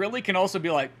 that really can also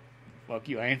be like, fuck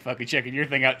you, I ain't fucking checking your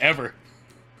thing out ever.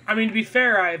 I mean, to be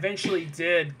fair, I eventually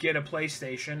did get a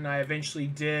PlayStation. I eventually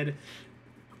did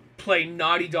play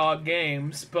Naughty Dog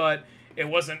games, but it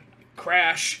wasn't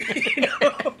Crash. You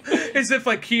know? As if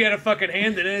like he had a fucking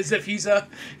hand in it, as if he's a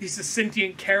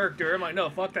sentient character. I'm like, no,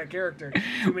 fuck that character.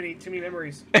 Too many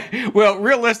memories. Well,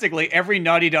 realistically, every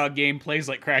Naughty Dog game plays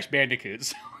like Crash Bandicoot.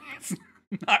 So it's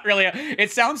not really.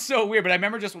 It sounds so weird, but I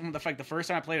remember just when the first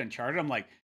time I played Uncharted, I'm like,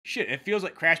 shit, it feels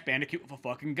like Crash Bandicoot with a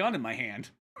fucking gun in my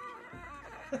hand.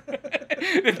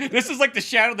 This is like the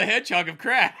Shadow the Hedgehog of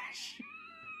Crash.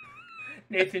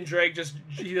 Nathan Drake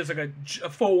he does like a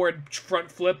forward front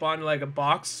flip on like a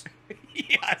box.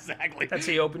 Yeah, exactly. That's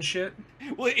how you open shit.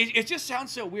 Well, it just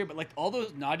sounds so weird, but like all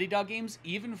those Naughty Dog games,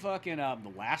 even fucking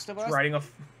The Last of Us,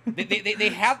 they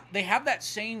have that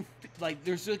same like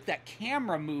there's like that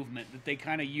camera movement that they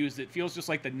kind of use that feels just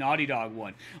like the Naughty Dog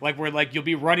one, like where like you'll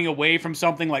be running away from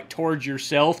something like towards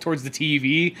yourself, towards the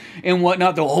TV and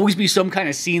whatnot. There'll always be some kind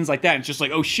of scenes like that. It's just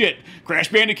like, oh shit, Crash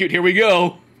Bandicoot, here we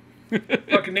go.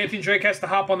 Fucking Nathan Drake has to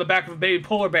hop on the back of a baby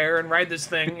polar bear and ride this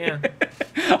thing. Yeah.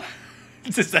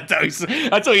 That's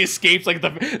how he escapes. Like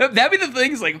that'd be the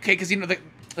things. Like okay, because you know,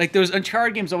 like those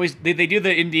Uncharted games always they do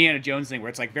the Indiana Jones thing where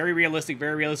it's like very realistic,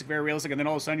 and then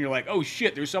all of a sudden you're like, oh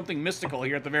shit, there's something mystical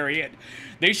here at the very end.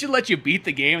 They should let you beat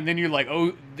the game, and then you're like,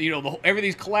 oh, you know,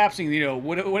 everything's collapsing. You know,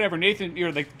 whatever. Nathan, you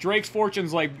know, like Drake's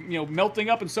fortune's like, you know, melting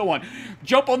up and so on.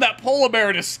 Jump on that polar bear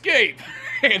and escape.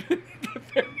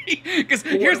 Because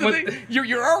here's the thing,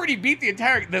 you're already beat the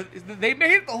entire. They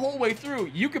made it the whole way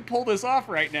through. You could pull this off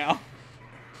right now.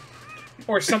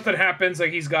 Or something happens,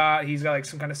 like he's got like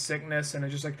some kind of sickness, and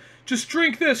it's just like, just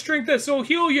drink this, it'll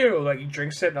heal you. Like he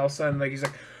drinks it, and all of a sudden, like he's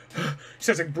like, he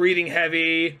starts like breathing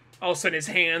heavy. All of a sudden, his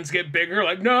hands get bigger.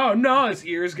 Like no, his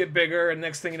ears get bigger, and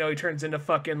next thing you know, he turns into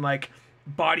fucking like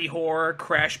body horror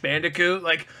Crash Bandicoot.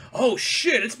 Like, oh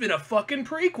shit, it's been a fucking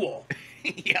prequel.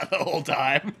 Yeah, the whole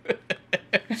time.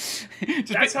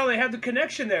 That's how they had the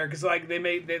connection there, because like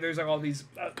there's like all these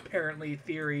apparently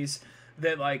theories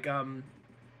that like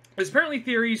there's apparently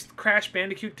theories Crash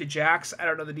Bandicoot to Jax. I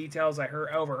don't know the details. I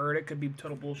overheard it. Could be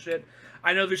total bullshit.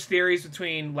 I know there's theories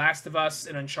between Last of Us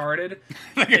and Uncharted.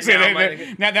 Now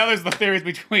there's the theories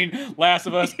between Last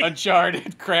of Us,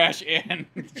 Uncharted, Crash, and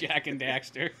Jak and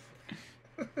Daxter.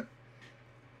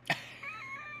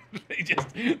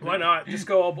 Why not? Just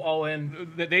go all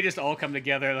in. They just all come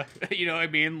together. You know what I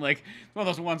mean? Like one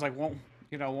of those ones like, well,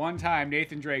 you know, one time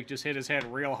Nathan Drake just hit his head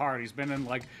real hard. He's been in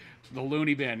like the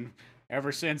loony bin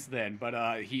ever since then,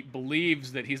 but he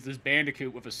believes that he's this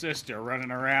bandicoot with a sister running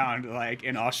around like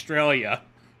in Australia.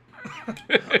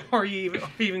 Or you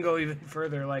even go even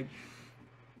further, like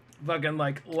fucking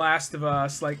like Last of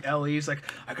Us, like Ellie's like,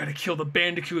 I gotta kill the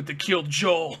bandicoot that killed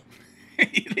Joel.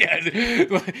 Yeah,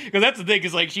 because that's the thing,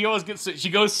 is like she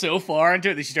goes so far into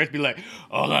it that she starts to be like,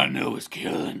 all I know is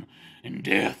killing and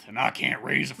death, and I can't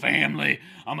raise a family.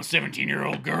 I'm a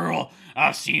 17-year-old girl.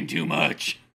 I've seen too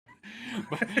much.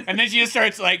 And then she just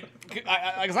starts like,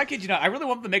 because I kid you not, I really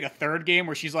want them to make a third game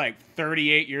where she's like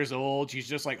 38 years old. She's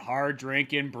just like hard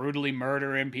drinking, brutally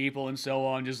murdering people and so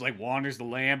on, just like wanders the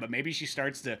land. But maybe she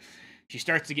starts to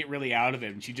get really out of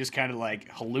it, and she just kind of like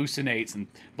hallucinates and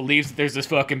believes that there's this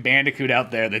fucking bandicoot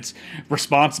out there that's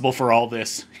responsible for all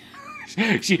this.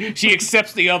 She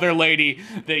accepts the other lady,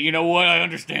 that, you know what, I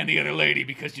understand the other lady,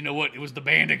 because you know what, it was the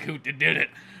bandicoot that did it.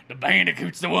 The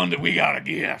bandicoot's the one that we gotta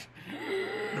get.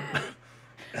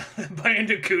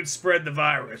 Bandicoot spread the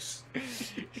virus.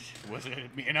 Was it?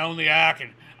 And only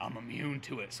I'm immune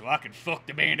to it, so I can fuck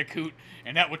the bandicoot,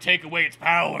 and that would take away its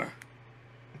power.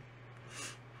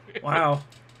 Wow,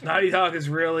 Naughty Dog is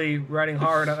really riding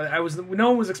hard. No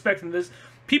one was expecting this.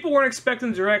 People weren't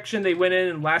expecting the direction they went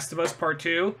in Last of Us Part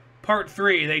 2. Part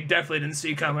 3, they definitely didn't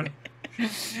see coming.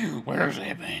 Where's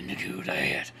that bandicoot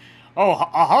at? Oh,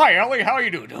 hi, Ellie. How you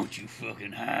doing? Don't you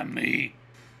fucking harm me.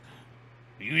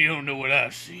 You don't know what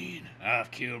I've seen.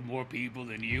 I've killed more people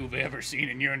than you've ever seen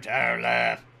in your entire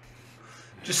life.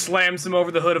 Just slams them over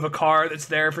the hood of a car that's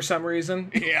there for some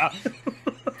reason. Yeah.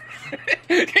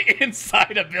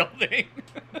 Inside a building.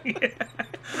 Yeah.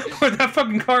 Where'd that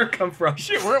fucking car come from?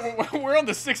 Shit, we're on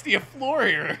the 60th floor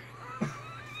here.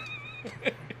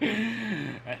 You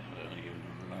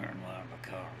learn why my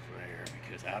car's there,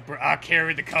 because I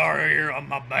carried the car here on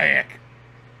my back.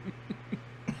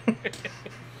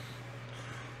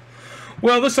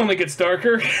 Well, this only gets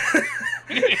darker.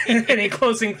 Any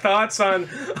closing thoughts on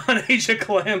Age of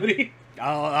Calamity?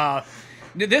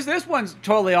 This one's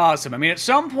totally awesome. I mean, at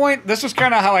some point, this is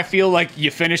kind of how I feel like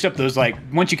you finish up those, like,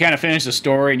 once you kind of finish the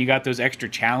story and you got those extra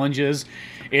challenges,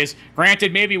 is,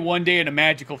 granted, maybe one day in a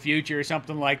magical future or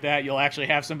something like that, you'll actually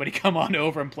have somebody come on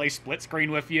over and play split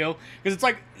screen with you. Because it's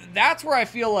like, that's where I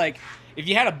feel like if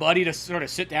you had a buddy to sort of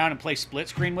sit down and play split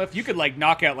screen with, you could like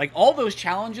knock out like all those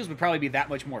challenges would probably be that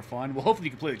much more fun. Well, hopefully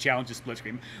you can play the challenges split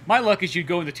screen. My luck is you'd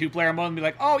go in the 2-player mode and be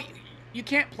like, oh, you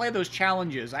can't play those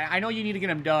challenges. I know you need to get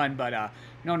them done, but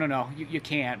no, you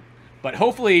can't. But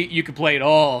hopefully you could play it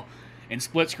all in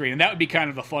split screen, and that would be kind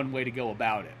of a fun way to go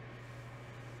about it.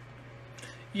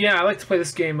 Yeah, I'd like to play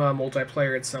this game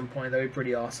multiplayer at some point. That'd be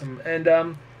pretty awesome.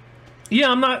 And yeah,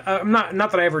 I'm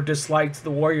not that I ever disliked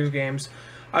the Warriors games.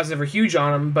 I was never huge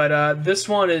on them, but this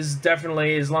one is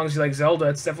definitely, as long as you like Zelda,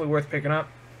 it's definitely worth picking up.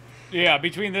 Yeah,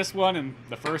 between this one and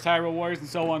the first Hyrule Warriors and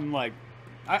so on, like,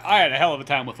 I had a hell of a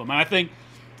time with them. And I think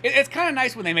it's kind of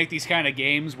nice when they make these kind of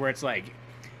games where it's like,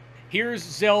 here's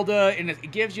Zelda, and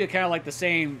it gives you kind of like the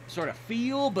same sort of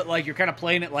feel, but like you're kind of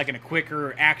playing it like in a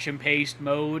quicker, action-paced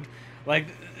mode. Like,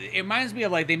 it reminds me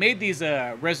of like, they made these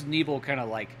Resident Evil kind of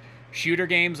like shooter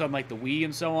games on like the Wii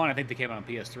and so on. I think they came out on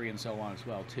PS3 and so on as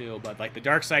well too. But like the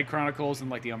Dark Side Chronicles and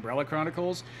like the Umbrella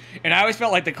Chronicles. And I always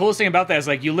felt like the coolest thing about that is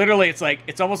like you literally,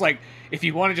 it's almost like if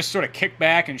you want to just sort of kick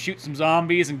back and shoot some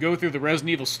zombies and go through the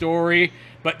Resident Evil story,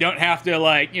 but don't have to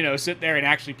like, you know, sit there and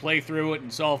actually play through it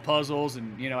and solve puzzles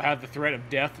and, you know, have the threat of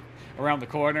death around the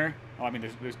corner. Oh, I mean,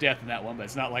 there's death in that one, but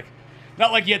it's not like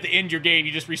you have to end your game.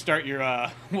 You just restart your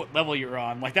what level you're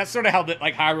on. Like that's sort of how the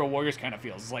like Hyrule Warriors kind of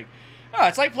feels. It's like, oh,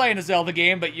 it's like playing a Zelda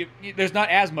game, but there's not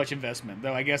as much investment.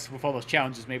 Though I guess with all those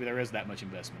challenges, maybe there is that much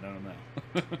investment. I don't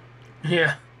know.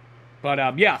 Yeah.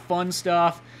 But yeah, fun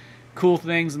stuff, cool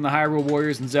things in the Hyrule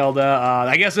Warriors and Zelda.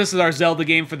 I guess this is our Zelda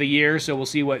game for the year, so we'll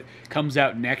see what comes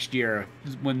out next year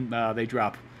when they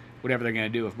drop whatever they're going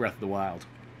to do with Breath of the Wild.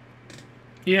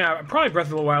 Yeah, probably Breath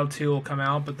of the Wild 2 will come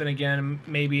out, but then again,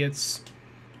 maybe it's...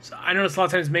 I notice a lot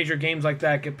of times major games like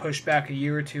that get pushed back a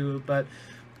year or two, but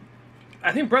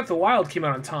I think Breath of the Wild came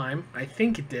out on time. I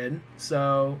think it did,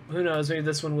 so who knows, maybe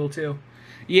this one will too.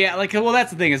 Yeah, like, well, that's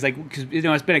the thing, is like, because, you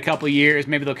know, it's been a couple of years,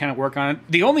 maybe they'll kind of work on it.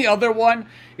 The only other one,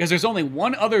 because there's only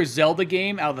one other Zelda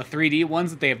game out of the 3D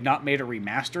ones that they have not made a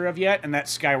remaster of yet, and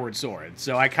that's Skyward Sword.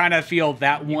 So I kind of feel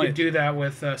that one... You could do that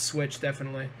with Switch,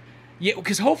 definitely. Yeah,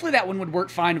 because hopefully that one would work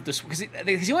fine with the... Because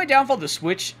the only downfall of the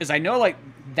Switch is I know, like,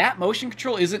 that motion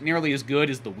control isn't nearly as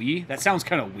good as the Wii. That sounds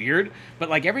kind of weird, but,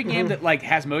 like, every game that, like,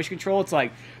 has motion control, it's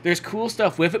like, there's cool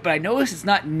stuff with it, but I notice it's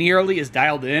not nearly as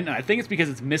dialed in, and I think it's because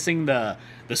it's missing the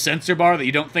sensor bar that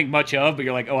you don't think much of, but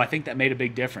you're like, oh, I think that made a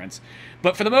big difference.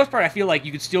 But for the most part, I feel like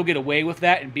you could still get away with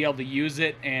that and be able to use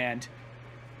it and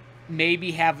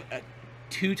maybe have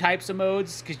two types of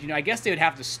modes, because, you know, I guess they would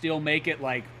have to still make it,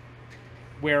 like,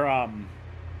 where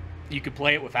you could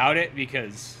play it without it,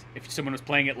 because if someone was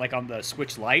playing it like on the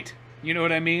Switch Lite, you know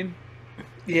what I mean?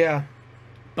 Yeah.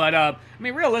 But I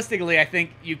mean, realistically, I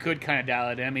think you could kind of dial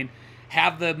it in. I mean,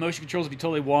 have the motion controls if you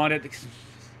totally want it,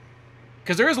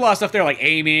 because there is a lot of stuff there, like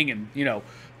aiming and, you know,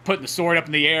 putting the sword up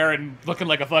in the air and looking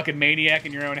like a fucking maniac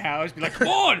in your own house. Be like, come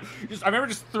on! I remember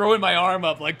just throwing my arm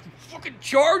up, like, fucking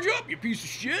charge up, you piece of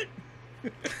shit!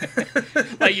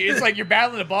 Like, it's like you're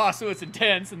battling a boss, so it's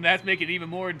intense, and that's making it even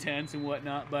more intense and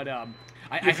whatnot. But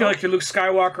I feel like you're Luke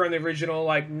Skywalker on the original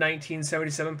like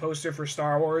 1977 poster for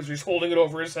Star Wars. Where he's holding it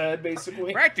over his head,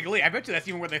 basically. Practically, I bet you that's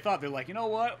even where they thought. They're like, you know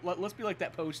what? Let's be like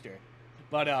that poster.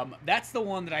 But that's the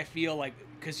one that I feel like,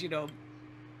 because, you know,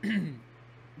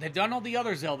 they've done all the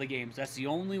other Zelda games. That's the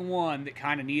only one that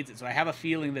kind of needs it. So I have a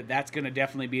feeling that that's going to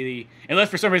definitely be the, unless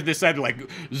for some reason they decided like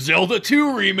Zelda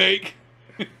 2 remake.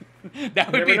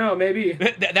 That would maybe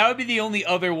that would be the only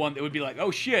other one that would be like,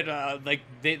 oh shit, like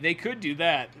they could do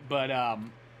that, but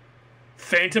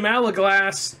Phantom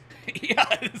Hourglass. Yeah,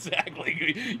 exactly.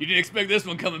 You didn't expect this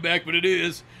one coming back, but it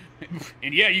is.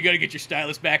 And yeah, you got to get your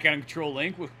stylus back out and Control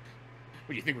Link. What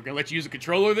do you think, we're gonna let you use a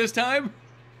controller this time?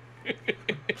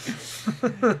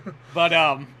 But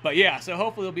yeah, so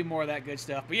hopefully there'll be more of that good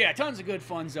stuff. But yeah, tons of good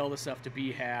fun Zelda stuff to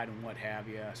be had and what have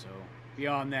you. So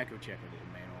beyond that, go check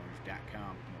out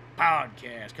oldmanorange.com.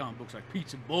 Podcast, comic books like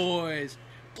Pizza Boys,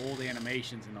 old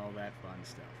animations, and all that fun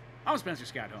stuff. I'm Spencer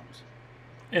Scott Holmes.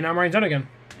 And I'm Ryan Dunnigan.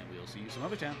 And we'll see you some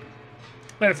other time.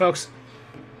 Later, folks.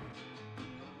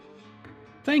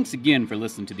 Thanks again for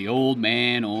listening to the Old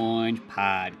Man Orange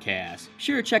Podcast.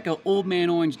 Sure, check out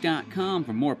oldmanorange.com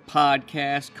for more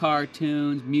podcasts,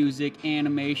 cartoons, music,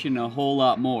 animation, and a whole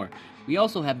lot more. We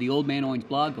also have the Old Man Orange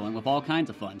blog going with all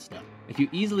kinds of fun stuff. If you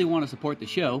easily want to support the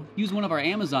show, use one of our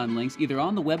Amazon links either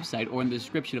on the website or in the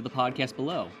description of the podcast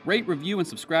below. Rate, review, and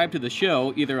subscribe to the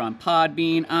show either on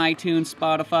Podbean, iTunes,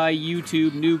 Spotify,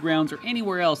 YouTube, Newgrounds, or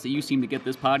anywhere else that you seem to get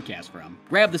this podcast from.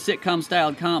 Grab the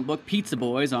sitcom-styled comic book Pizza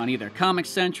Boys on either Comic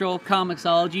Central,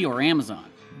 Comixology, or Amazon.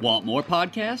 Want more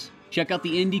podcasts? Check out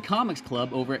the Indie Comics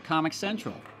Club over at Comic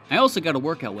Central. I also got a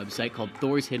workout website called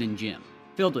Thor's Hidden Gym,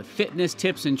 filled with fitness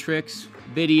tips and tricks,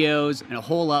 videos, and a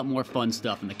whole lot more fun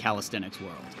stuff in the calisthenics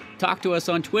world. Talk to us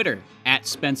on Twitter at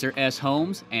Spencer S.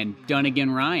 Holmes and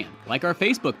Dunnigan Ryan. Like our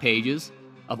Facebook pages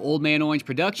of Old Man Orange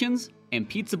Productions and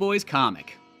Pizza Boys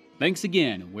Comic. Thanks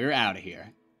again, we're out of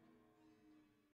here.